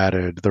then they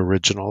added the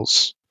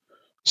originals.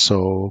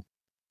 So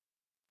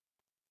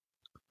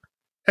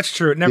that's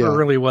true. It never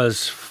really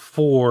was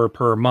 4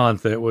 per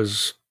month. It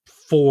was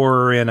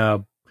 4 in a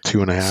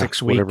 2.5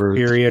 6-week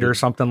period or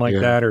something like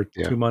that, or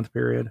 2-month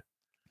period.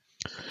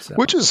 So.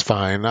 Which is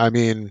fine. I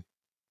mean,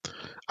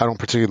 I don't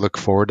particularly look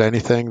forward to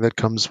anything that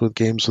comes with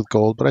games with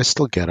gold, but I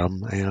still get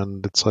them.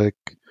 And it's like,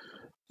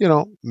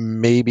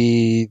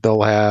 maybe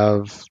they'll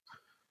have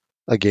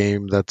a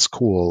game that's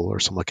cool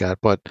or something like that.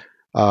 But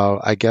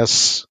I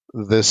guess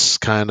this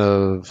kind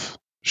of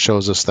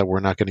shows us that we're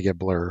not going to get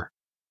Blur,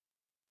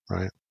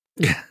 right?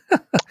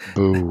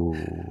 Boo.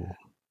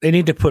 They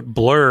need to put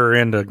Blur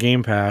into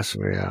Game Pass.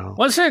 Yeah.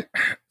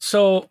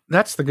 So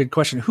that's the good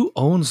question. Who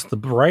owns the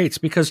rights?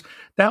 Because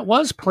that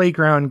was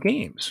Playground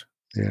Games.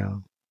 Yeah.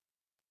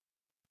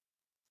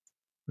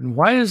 And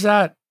why is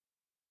that?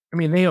 I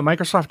mean,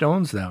 Microsoft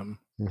owns them.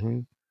 Mm-hmm.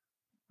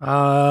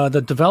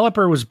 The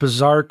developer was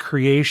Bizarre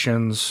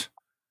Creations.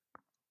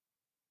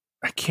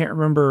 I can't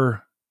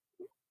remember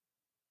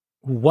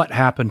what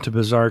happened to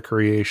Bizarre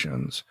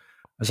Creations,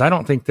 as I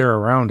don't think they're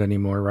around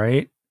anymore,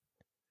 right?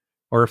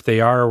 Or if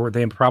they are,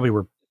 they probably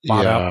were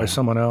bought out by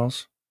someone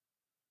else.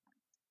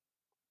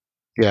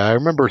 Yeah, I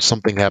remember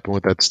something happened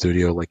with that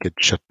studio, like it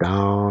shut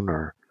down,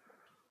 or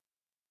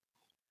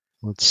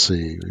let's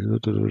see.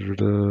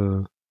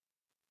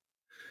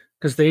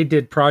 Because they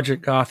did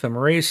Project Gotham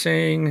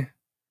Racing.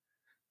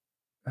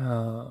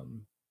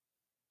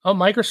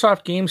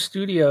 Microsoft Game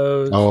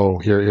Studios. Oh,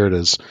 here it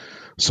is.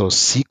 So a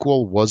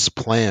sequel was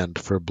planned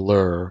for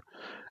Blur,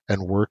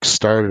 and work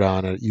started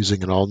on it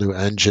using an all-new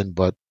engine,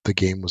 but the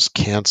game was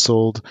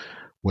canceled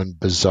when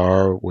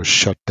Bizarre was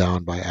shut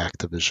down by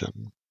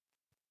Activision.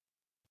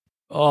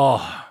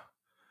 Oh,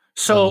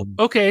 so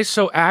okay,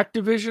 so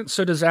Activision.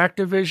 So does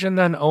Activision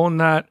then own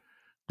the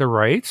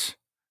rights?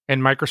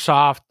 And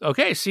Microsoft.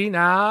 Okay, see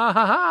now.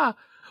 Ha.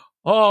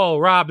 Oh,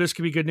 Rob, this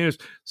could be good news.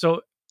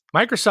 So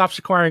Microsoft's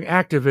acquiring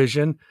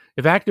Activision.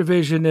 If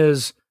Activision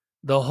is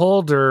the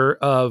holder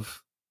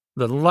of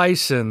the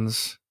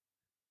license,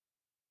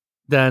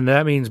 then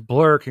that means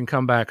Blur can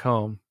come back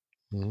home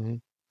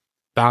on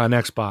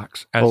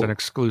Xbox as an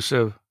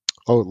exclusive.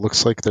 Oh, it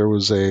looks like there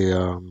was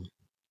a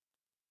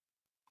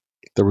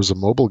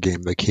mobile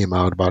game that came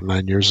out about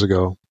 9 years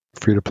ago,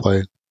 free to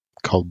play,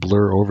 called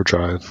Blur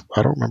Overdrive.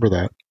 I don't remember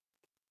that.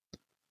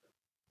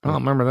 I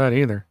don't remember that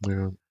either.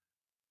 Yeah.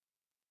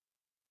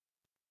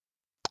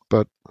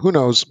 But who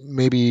knows?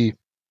 Maybe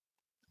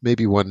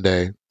one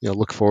day.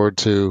 Look forward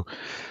to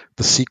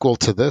the sequel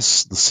to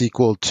this, the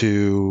sequel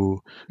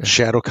to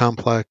Shadow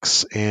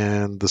Complex,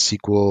 and the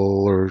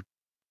sequel or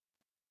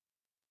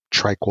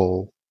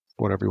triquel,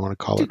 whatever you want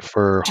to call it,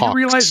 for Hawks. Do you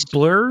realize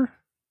Blur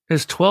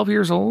is 12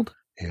 years old?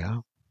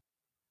 Yeah.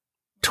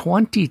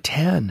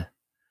 2010.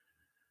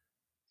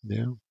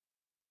 Yeah.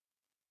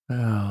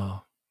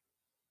 Oh.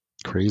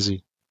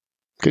 Crazy.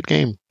 Good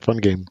game. Fun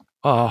game.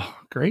 Oh,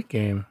 great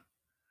game.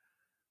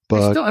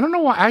 But I don't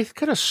know why. I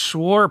could have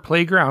swore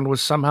Playground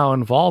was somehow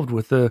involved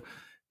with the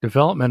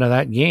development of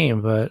that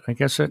game, but I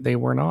guess they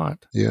were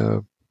not. Yeah.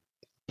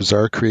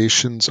 Bizarre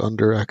Creations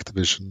under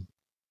Activision.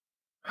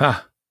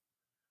 Huh.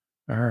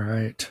 All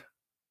right.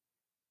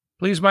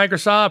 Please,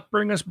 Microsoft,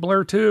 bring us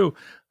Blur 2.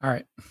 All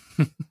right.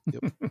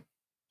 Yep.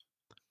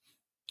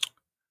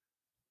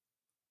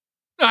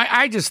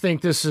 I just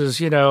think this is,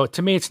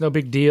 to me, it's no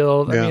big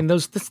deal. Yeah. I mean,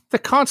 the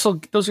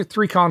console, those are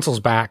 3 consoles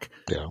back.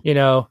 Yeah.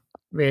 I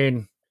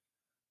mean,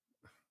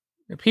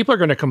 people are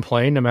going to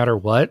complain no matter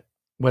what,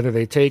 whether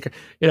they take,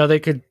 they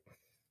could,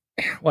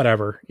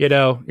 whatever, you're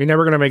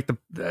never going to make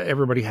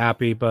everybody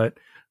happy, but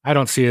I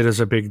don't see it as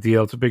a big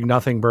deal. It's a big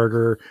nothing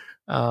burger.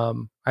 I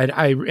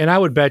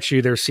would bet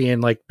you they're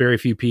seeing like very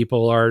few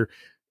people are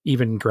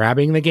even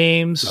grabbing the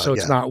games. So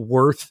it's not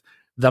worth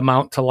the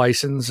amount to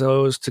license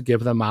those, to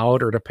give them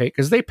out, or to pay,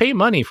 because they pay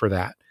money for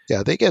that.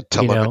 Yeah. They get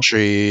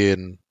telemetry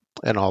and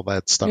all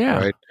that stuff,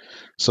 right?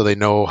 So they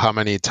know how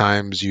many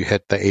times you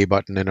hit the A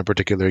button in a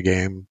particular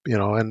game,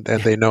 and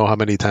they know how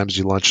many times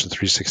you launch the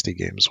 360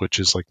 games, which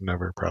is like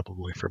never,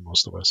 probably, for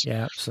most of us.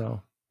 Yeah.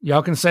 So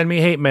y'all can send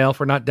me hate mail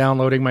for not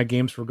downloading my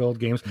Games for Gold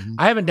games. Mm-hmm.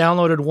 I haven't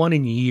downloaded one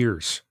in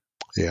years.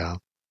 Yeah.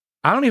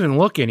 I don't even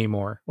look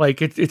anymore.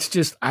 Like it's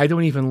just, I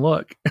don't even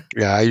look.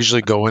 Yeah. I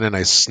usually go in and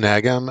I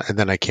snag them, and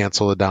then I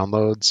cancel the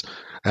downloads,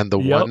 and the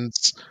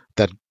ones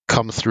that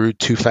come through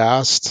too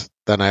fast,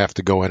 then I have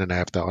to go in and I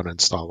have to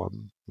uninstall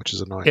them, which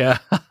is annoying. Yeah.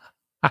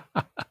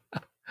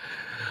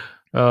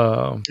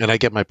 And I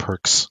get my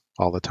perks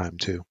all the time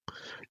too,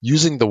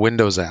 using the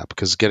Windows app,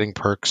 because getting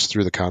perks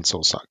through the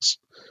console sucks.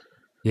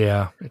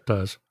 Yeah, it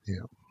does.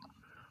 Yeah.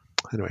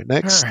 Anyway,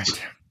 next.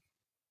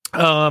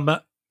 All right.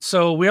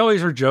 So we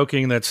always are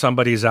joking that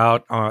somebody's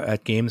out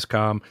at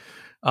Gamescom,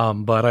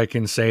 but I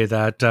can say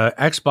that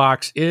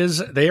Xbox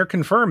they are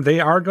confirmed. They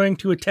are going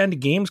to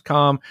attend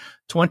Gamescom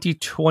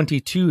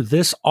 2022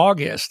 this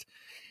August.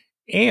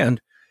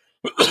 And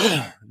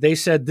they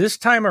said this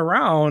time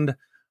around,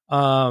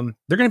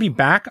 they're going to be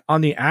back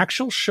on the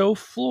actual show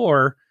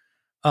floor,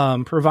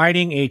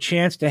 providing a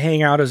chance to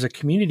hang out as a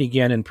community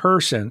again in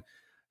person.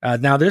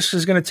 Now, this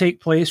is going to take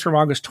place from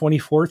August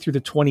 24th through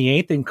the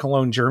 28th in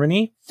Cologne,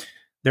 Germany.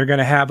 They're going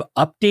to have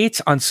updates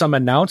on some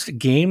announced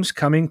games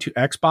coming to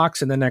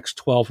Xbox in the next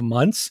 12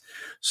 months.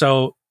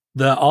 So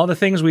all the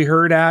things we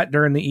heard at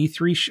during the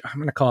E3, I'm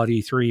going to call it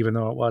E3, even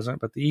though it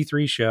wasn't, but the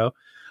E3 show,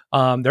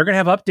 they're going to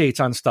have updates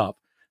on stuff.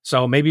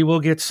 So maybe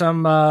we'll get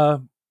a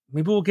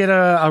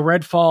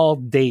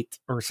Redfall date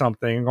or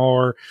something,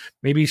 or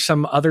maybe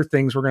some other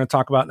things we're going to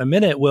talk about in a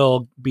minute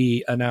will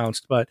be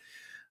announced. But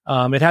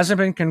it hasn't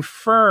been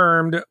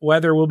confirmed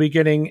whether we'll be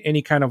getting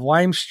any kind of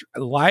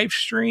live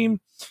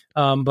stream.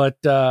 But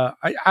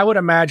I would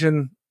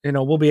imagine,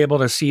 we'll be able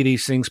to see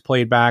these things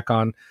played back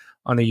on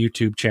the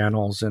YouTube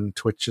channels and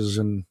Twitches,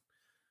 and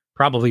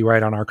probably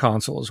right on our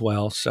console as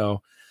well.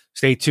 So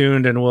stay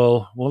tuned, and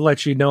we'll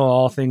let you know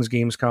all things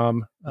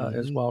Gamescom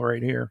as well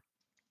right here.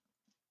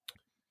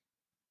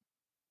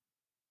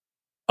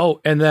 Oh,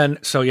 and then,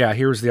 so yeah,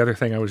 here's the other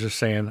thing I was just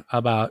saying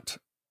about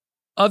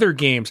other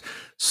games.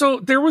 So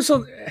there was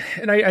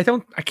and I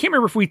can't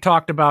remember if we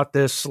talked about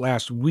this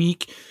last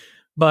week,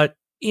 but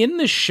in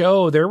the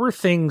show, there were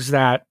things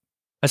that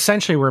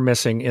essentially were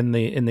missing in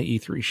the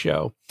E3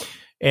 show.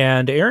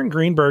 And Aaron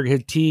Greenberg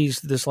had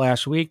teased this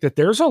last week that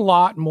there's a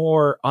lot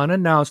more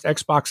unannounced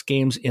Xbox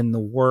games in the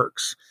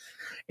works.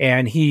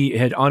 And he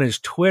had on his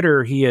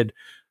Twitter, he had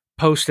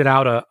posted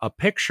out a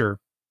picture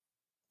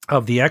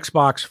of the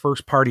Xbox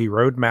first party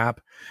roadmap.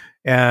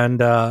 And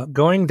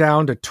going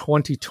down to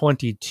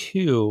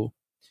 2022,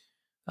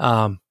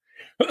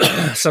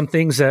 some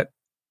things that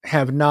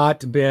have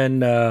not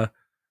been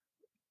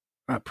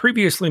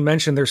previously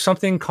mentioned. There's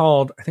something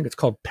called, I think it's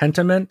called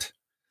Pentiment.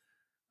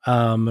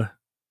 And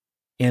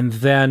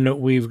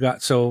then we've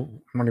got, so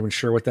I'm not even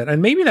sure what that,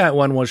 and maybe that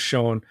one was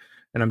shown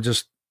and I'm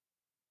just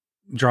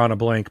drawing a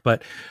blank,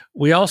 but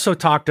we also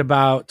talked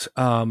about,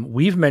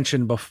 we've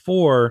mentioned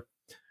before,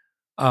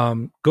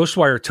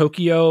 Ghostwire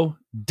Tokyo,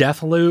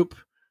 Deathloop,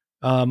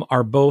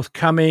 are both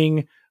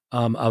coming,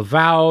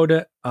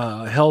 Avowed,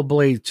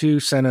 Hellblade 2,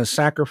 Senua's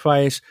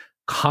Sacrifice,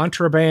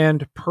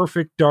 Contraband,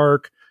 Perfect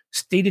Dark,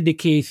 State of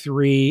Decay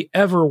 3,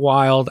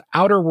 Everwild,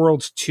 Outer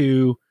Worlds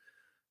 2,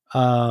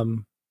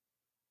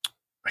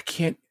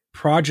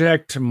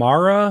 Project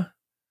Mara.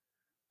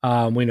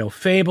 We know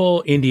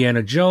Fable,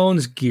 Indiana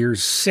Jones,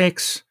 Gears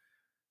 6,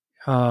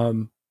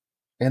 and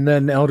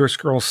then Elder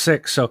Scrolls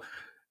 6. So, I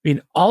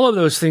mean, all of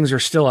those things are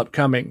still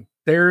upcoming.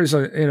 There's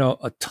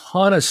a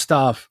ton of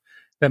stuff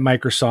that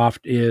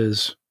Microsoft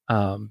is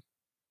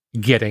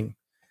getting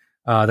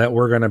that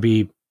we're going to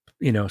be,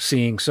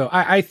 seeing. So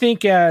I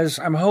think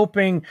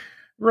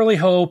really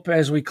hope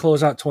as we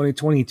close out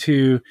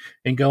 2022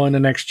 and go into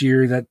next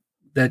year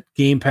that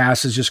Game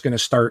Pass is just going to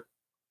start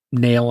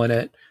nailing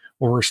it,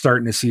 where we're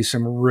starting to see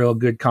some real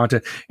good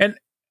content.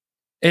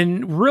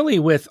 And really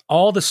with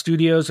all the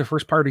studios, the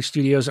first party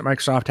studios that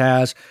Microsoft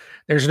has,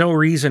 there's no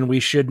reason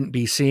we shouldn't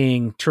be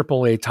seeing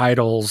AAA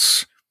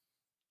titles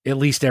at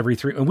least every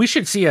 3. And we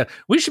should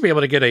be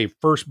able to get a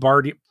first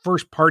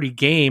party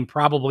game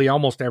probably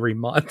almost every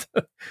month,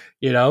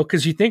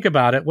 because you think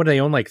about it, what do they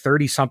own, like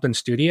 30 something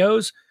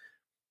studios?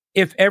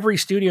 If every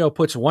studio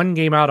puts one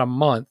game out a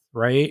month,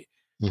 right?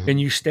 Mm-hmm.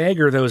 And you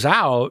stagger those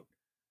out,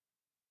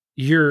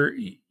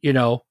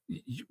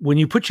 when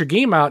you put your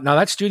game out, now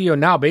that studio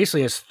now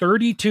basically has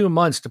 32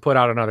 months to put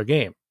out another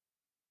game.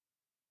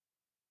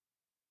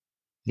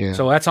 Yeah.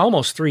 So that's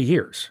almost 3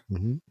 years.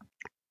 Mm-hmm.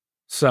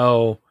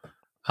 So,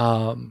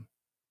 and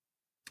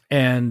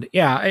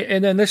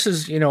then this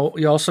is,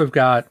 you also have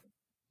got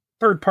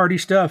third party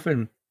stuff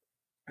and,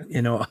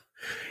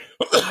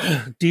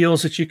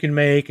 deals that you can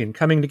make and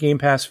coming to Game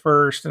Pass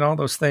first and all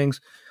those things.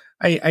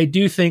 I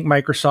do think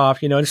Microsoft,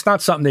 it's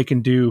not something they can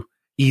do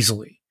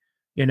easily,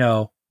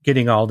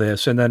 getting all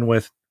this. And then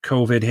with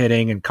COVID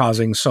hitting and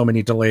causing so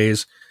many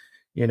delays,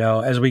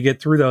 as we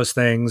get through those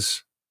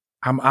things,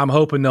 I'm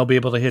hoping they'll be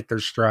able to hit their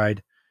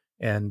stride.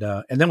 And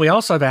then we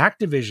also have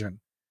Activision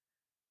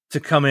to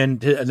come in,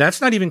 and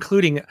that's not even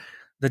including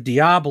the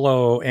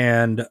Diablo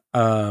and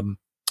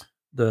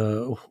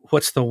Overwatch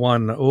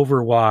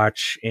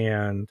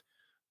and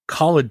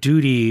Call of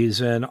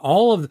Duties and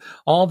all the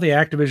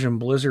Activision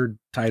Blizzard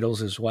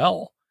titles as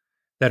well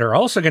that are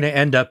also going to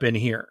end up in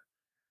here.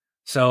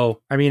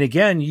 So, I mean,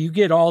 again, you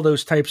get all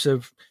those types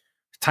of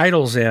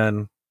titles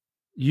in,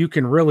 you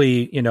can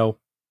really,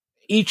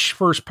 each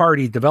first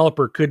party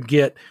developer could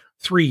get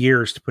 3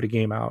 years to put a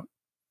game out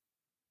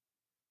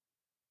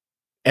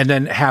and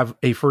then have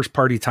a first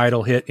party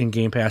title hit in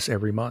Game Pass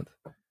every month.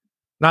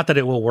 Not that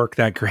it will work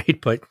that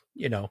great, but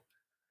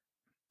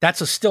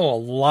that's still a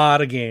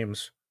lot of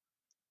games.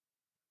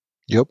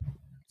 Yep.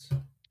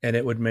 And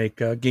it would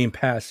make Game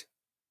Pass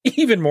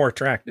even more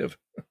attractive.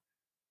 So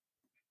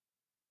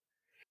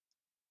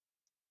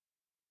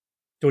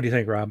what do you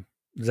think, Rob?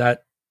 Is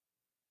that?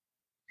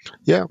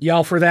 Yeah.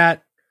 Y'all for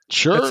that?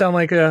 Sure. That sound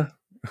like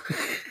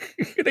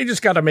they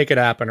just got to make it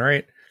happen,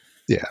 right?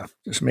 Yeah.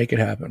 Just make it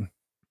happen.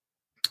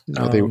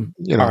 No, all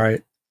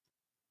right.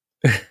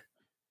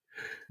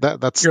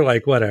 That's you're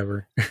like,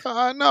 whatever.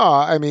 No,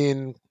 I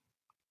mean,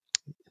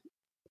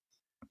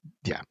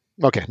 yeah.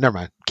 Okay, never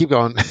mind. Keep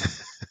going.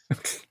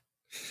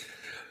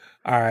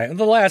 All right.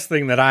 The last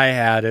thing that I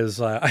had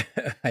is I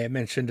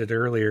mentioned it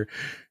earlier.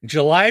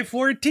 July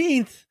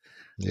 14th.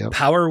 Yep.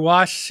 Power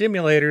Wash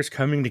Simulator's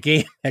coming to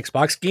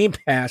Xbox Game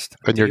Pass.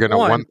 And you're going to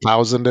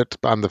 1,000 it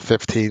on the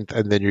 15th,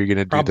 and then you're going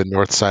to do the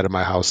north side of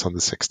my house on the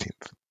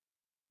 16th.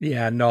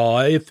 Yeah, no.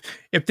 If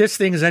this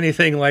thing is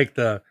anything like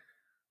the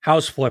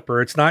House Flipper,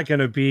 it's not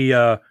going to be.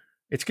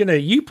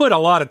 You put a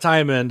lot of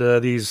time into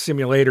these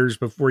simulators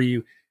before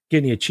you get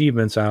any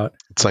achievements out.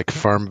 It's like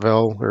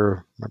Farmville,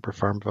 or remember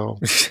Farmville?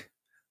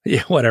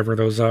 Yeah, whatever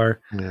those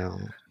are. Yeah.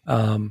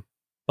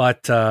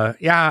 But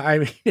I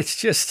mean,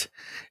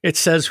 it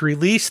says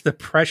release the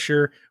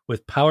pressure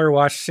with Power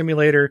Wash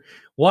Simulator.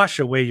 Wash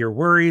away your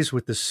worries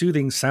with the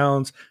soothing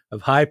sounds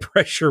of high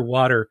pressure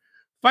water.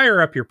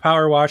 Fire up your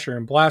power washer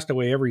and blast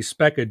away every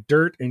speck of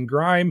dirt and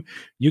grime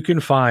you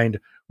can find.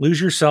 Lose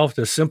yourself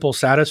to simple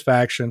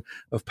satisfaction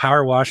of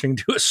power washing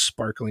to a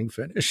sparkling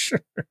finish.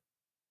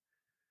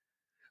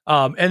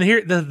 And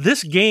here,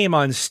 this game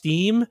on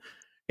Steam,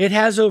 it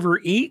has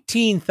over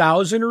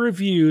 18,000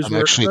 reviews. I'm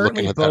actually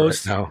looking at that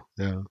right now.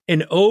 Yeah.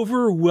 An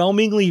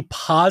overwhelmingly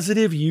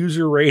positive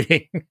user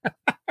rating.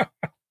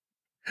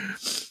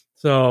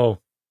 So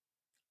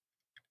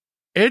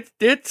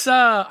it's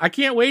I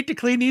can't wait to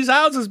clean these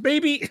houses,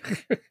 baby.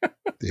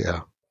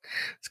 Yeah.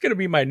 It's gonna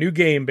be my new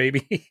game,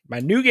 baby. My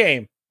new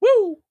game.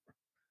 Woo!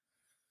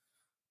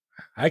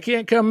 I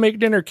can't come make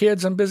dinner,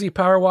 kids. I'm busy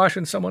power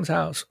washing someone's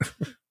house.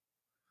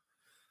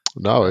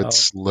 No,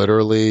 it's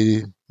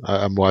literally,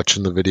 I'm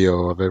watching the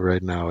video of it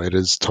right now. It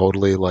is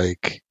totally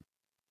like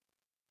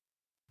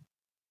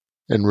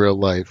in real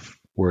life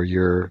where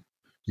you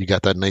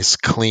got that nice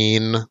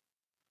clean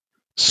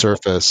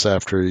surface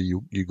after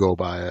you go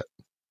by it.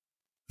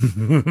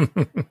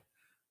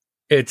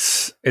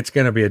 It's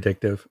going to be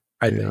addictive,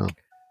 I think.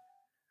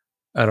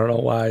 I don't know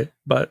why,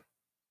 but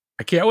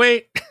I can't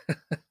wait.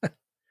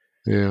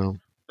 Yeah.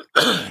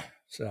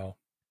 So,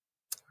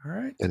 all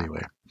right.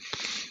 Anyway.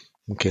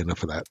 Okay,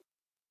 enough of that.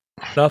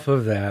 Enough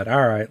of that.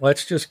 All right,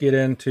 let's just get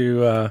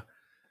into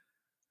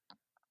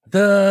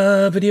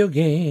the video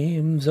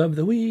games of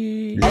the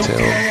week.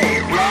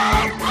 Okay,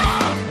 Rob,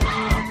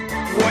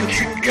 what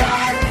you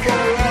got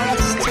for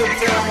us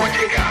today? What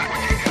you got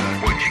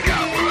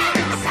for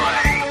us to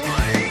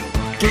play?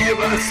 Give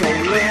us a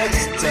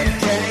list of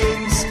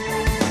games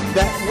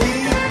that we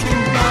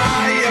can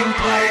buy and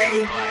play.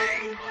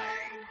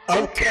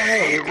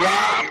 Okay,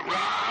 Rob.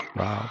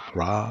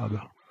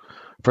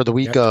 For the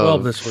week of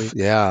 12 this week.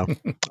 Yeah.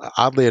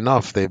 Oddly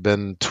enough, they've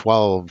been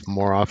 12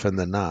 more often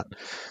than not.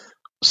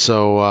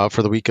 So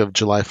for the week of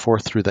July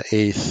 4th through the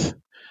 8th,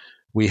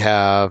 we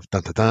have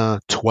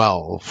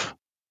 12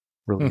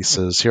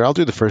 releases. Here, I'll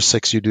do the first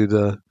 6. You do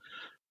the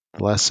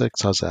last 6.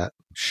 How's that?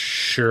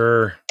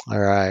 Sure. All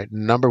right.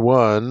 Number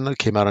 1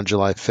 came out on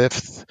July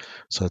 5th.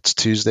 So it's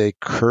Tuesday,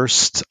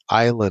 Cursed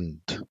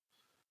Island.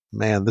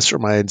 Man, this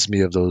reminds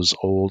me of those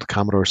old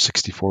Commodore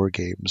 64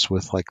 games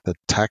with like the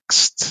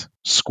text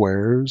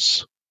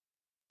squares.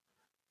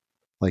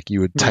 Like you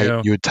would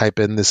type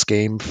in this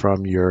game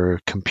from your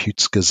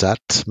Computes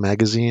Gazette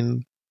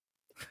magazine.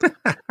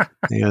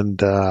 And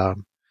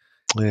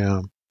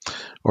yeah.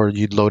 Or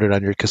you'd load it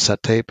on your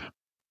cassette tape.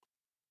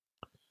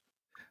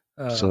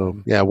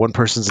 So yeah, one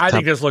person's I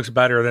think this looks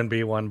better than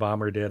B1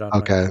 Bomber did on my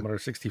Okay. Commodore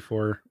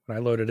 64 when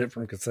I loaded it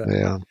from cassette.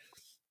 Yeah.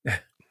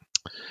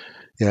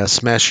 Yeah,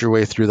 smash your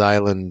way through the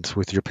island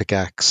with your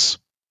pickaxe.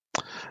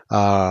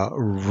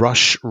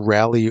 Rush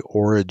Rally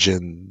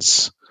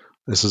Origins.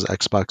 This is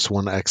Xbox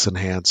One X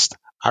enhanced.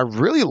 I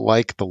really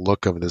like the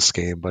look of this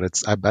game,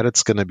 but I bet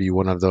it's going to be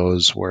one of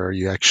those where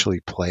you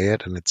actually play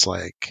it and it's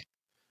like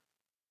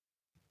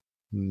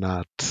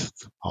not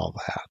all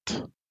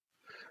that.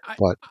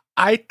 But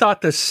I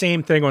thought the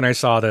same thing when I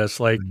saw this.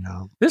 Like,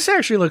 this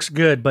actually looks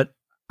good, but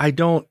I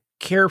don't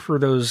care for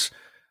those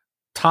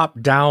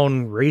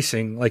top-down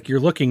racing. Like,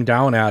 you're looking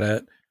down at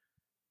it,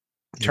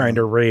 trying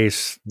to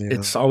race. Yeah.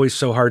 It's always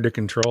so hard to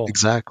control.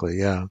 Exactly,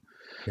 yeah.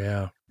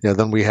 Yeah. Yeah,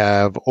 then we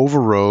have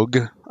Overrogue,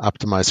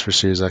 optimized for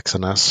Series X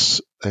and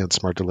S and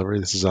Smart Delivery.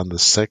 This is on the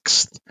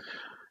 6th.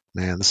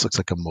 Man, this looks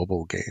like a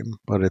mobile game,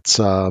 but it's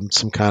some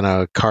kind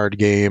of card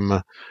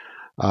game,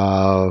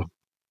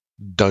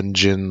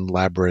 dungeon,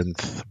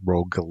 labyrinth,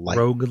 roguelite.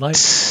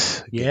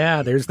 Roguelite?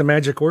 Yeah, there's the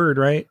magic word,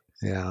 right?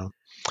 Yeah.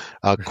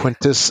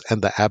 Quintus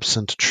and the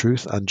Absent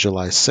Truth on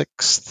July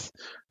 6th,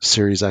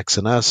 Series X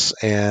and S,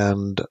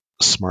 and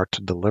Smart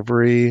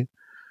Delivery.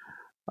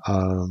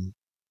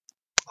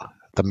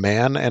 The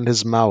Man and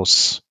His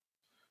Mouse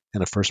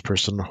in a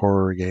first-person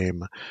horror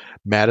game.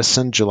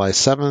 Madison, July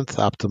 7th,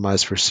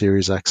 optimized for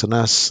Series X and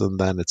S, and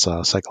then it's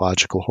a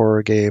psychological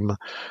horror game.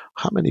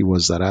 How many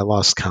was that? I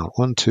lost count.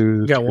 1,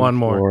 2, 3, one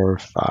more. 4,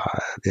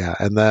 5. Yeah,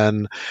 and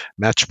then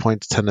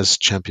Matchpoint Tennis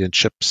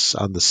Championships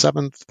on the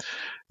 7th.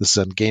 This is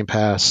on Game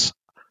Pass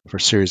for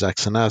Series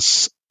X and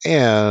S,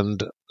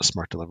 and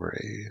Smart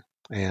Delivery.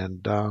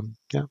 And,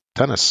 yeah,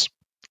 tennis.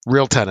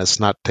 Real tennis,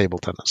 not table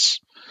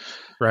tennis.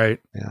 Right.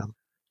 Yeah.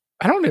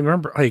 I don't even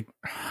remember, like,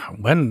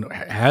 when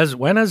has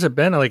it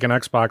been like an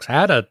Xbox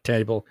had a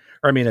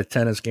a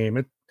tennis game?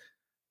 It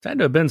had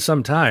to have been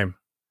some time.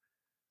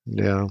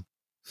 Yeah.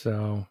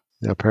 So.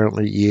 Yeah,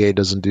 apparently EA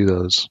doesn't do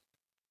those.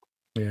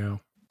 Yeah.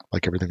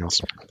 Like everything else.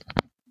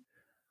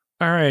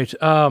 All right. You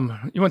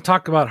want to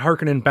talk about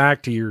harkening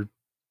back to your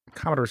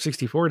Commodore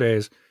 64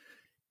 days?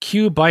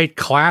 Q-Byte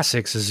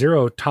Classics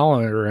Zero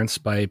Tolerance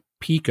by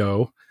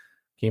Pico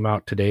came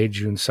out today,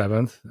 June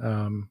 7th.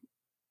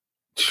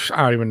 I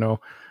don't even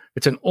know.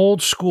 It's an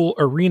old school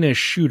arena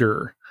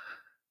shooter.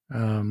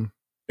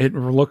 It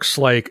looks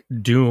like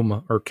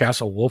Doom or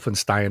Castle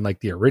Wolfenstein,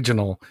 like the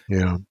original.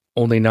 Yeah.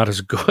 Only not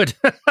as good.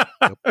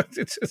 Yep.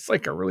 It's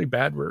like a really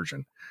bad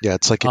version. Yeah,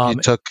 it's like if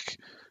you took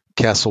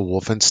Castle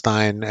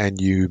Wolfenstein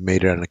and you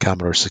made it on a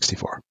Commodore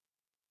 64.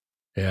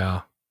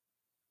 Yeah.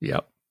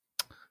 Yep.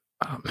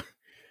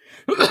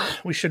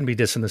 We shouldn't be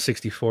dissing the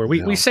 64.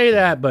 We say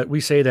that, but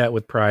we say that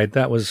with pride.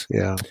 That was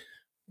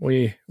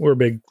we're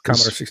big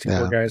Commodore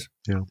 64 guys.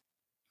 Yeah.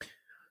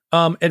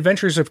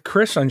 Adventures of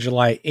Chris on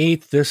July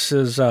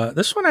 8th.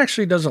 This one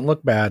actually doesn't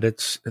look bad.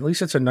 It's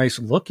a nice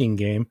looking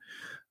game.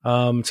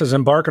 It says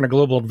embark on a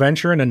global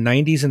adventure in a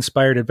 90s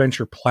inspired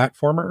adventure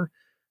platformer.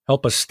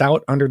 Help a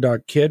stout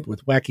underdog kid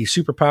with wacky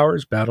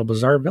superpowers, battle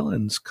bizarre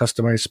villains,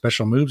 customize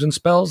special moves and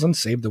spells, and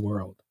save the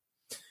world.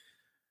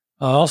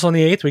 Also on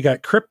the 8th, we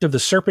got Crypt of the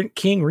Serpent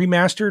King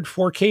Remastered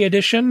 4K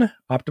Edition,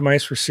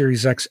 optimized for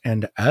Series X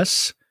and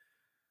S.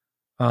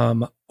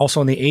 Also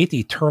on the 8th,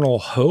 Eternal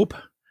Hope.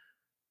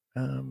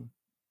 Another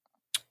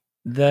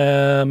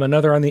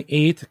on the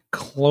 8th,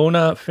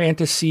 Clona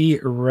Fantasy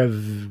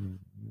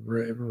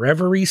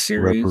Reverie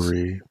series.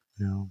 Reverie,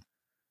 yeah.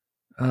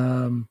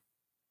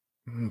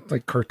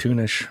 Like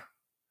cartoonish.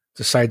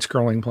 It's a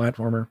side-scrolling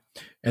platformer.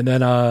 And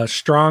then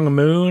Strong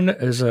Moon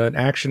is an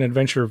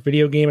action-adventure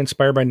video game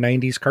inspired by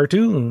 90s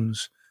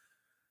cartoons.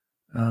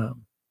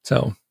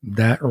 So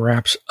that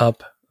wraps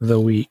up the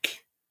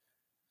week.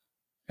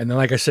 And then,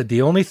 like I said,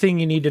 the only thing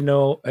you need to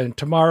know, and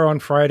tomorrow on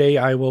Friday,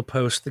 I will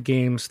post the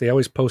games. They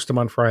always post them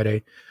on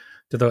Friday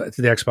to the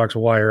Xbox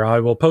Wire. I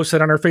will post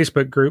it on our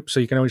Facebook group, so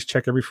you can always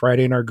check every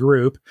Friday in our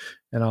group,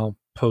 and I'll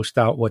post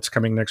out what's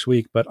coming next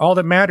week. But all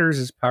that matters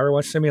is Power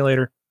Wash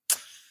Simulator.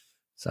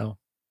 So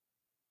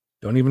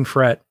don't even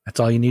fret. That's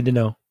all you need to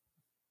know.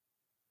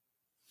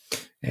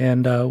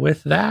 And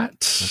with that,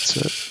 that's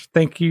it.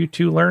 Thank you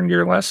to Learn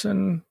Your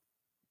Lesson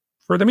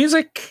for the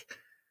music.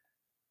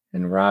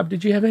 And Rob,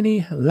 did you have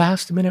any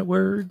last minute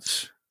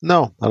words?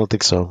 No, I don't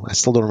think so. I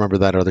still don't remember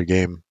that other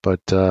game,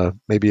 but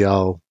maybe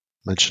I'll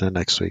mention it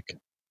next week.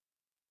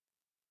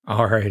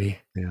 All righty.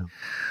 Yeah. All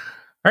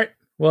right.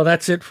 Well,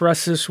 that's it for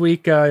us this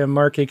week. I am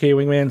Mark, a.k.a.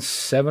 Wingman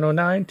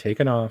 709,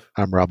 taking off.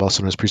 I'm Rob,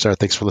 also known as Prestar.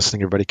 Thanks for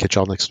listening, everybody. Catch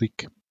y'all next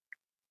week.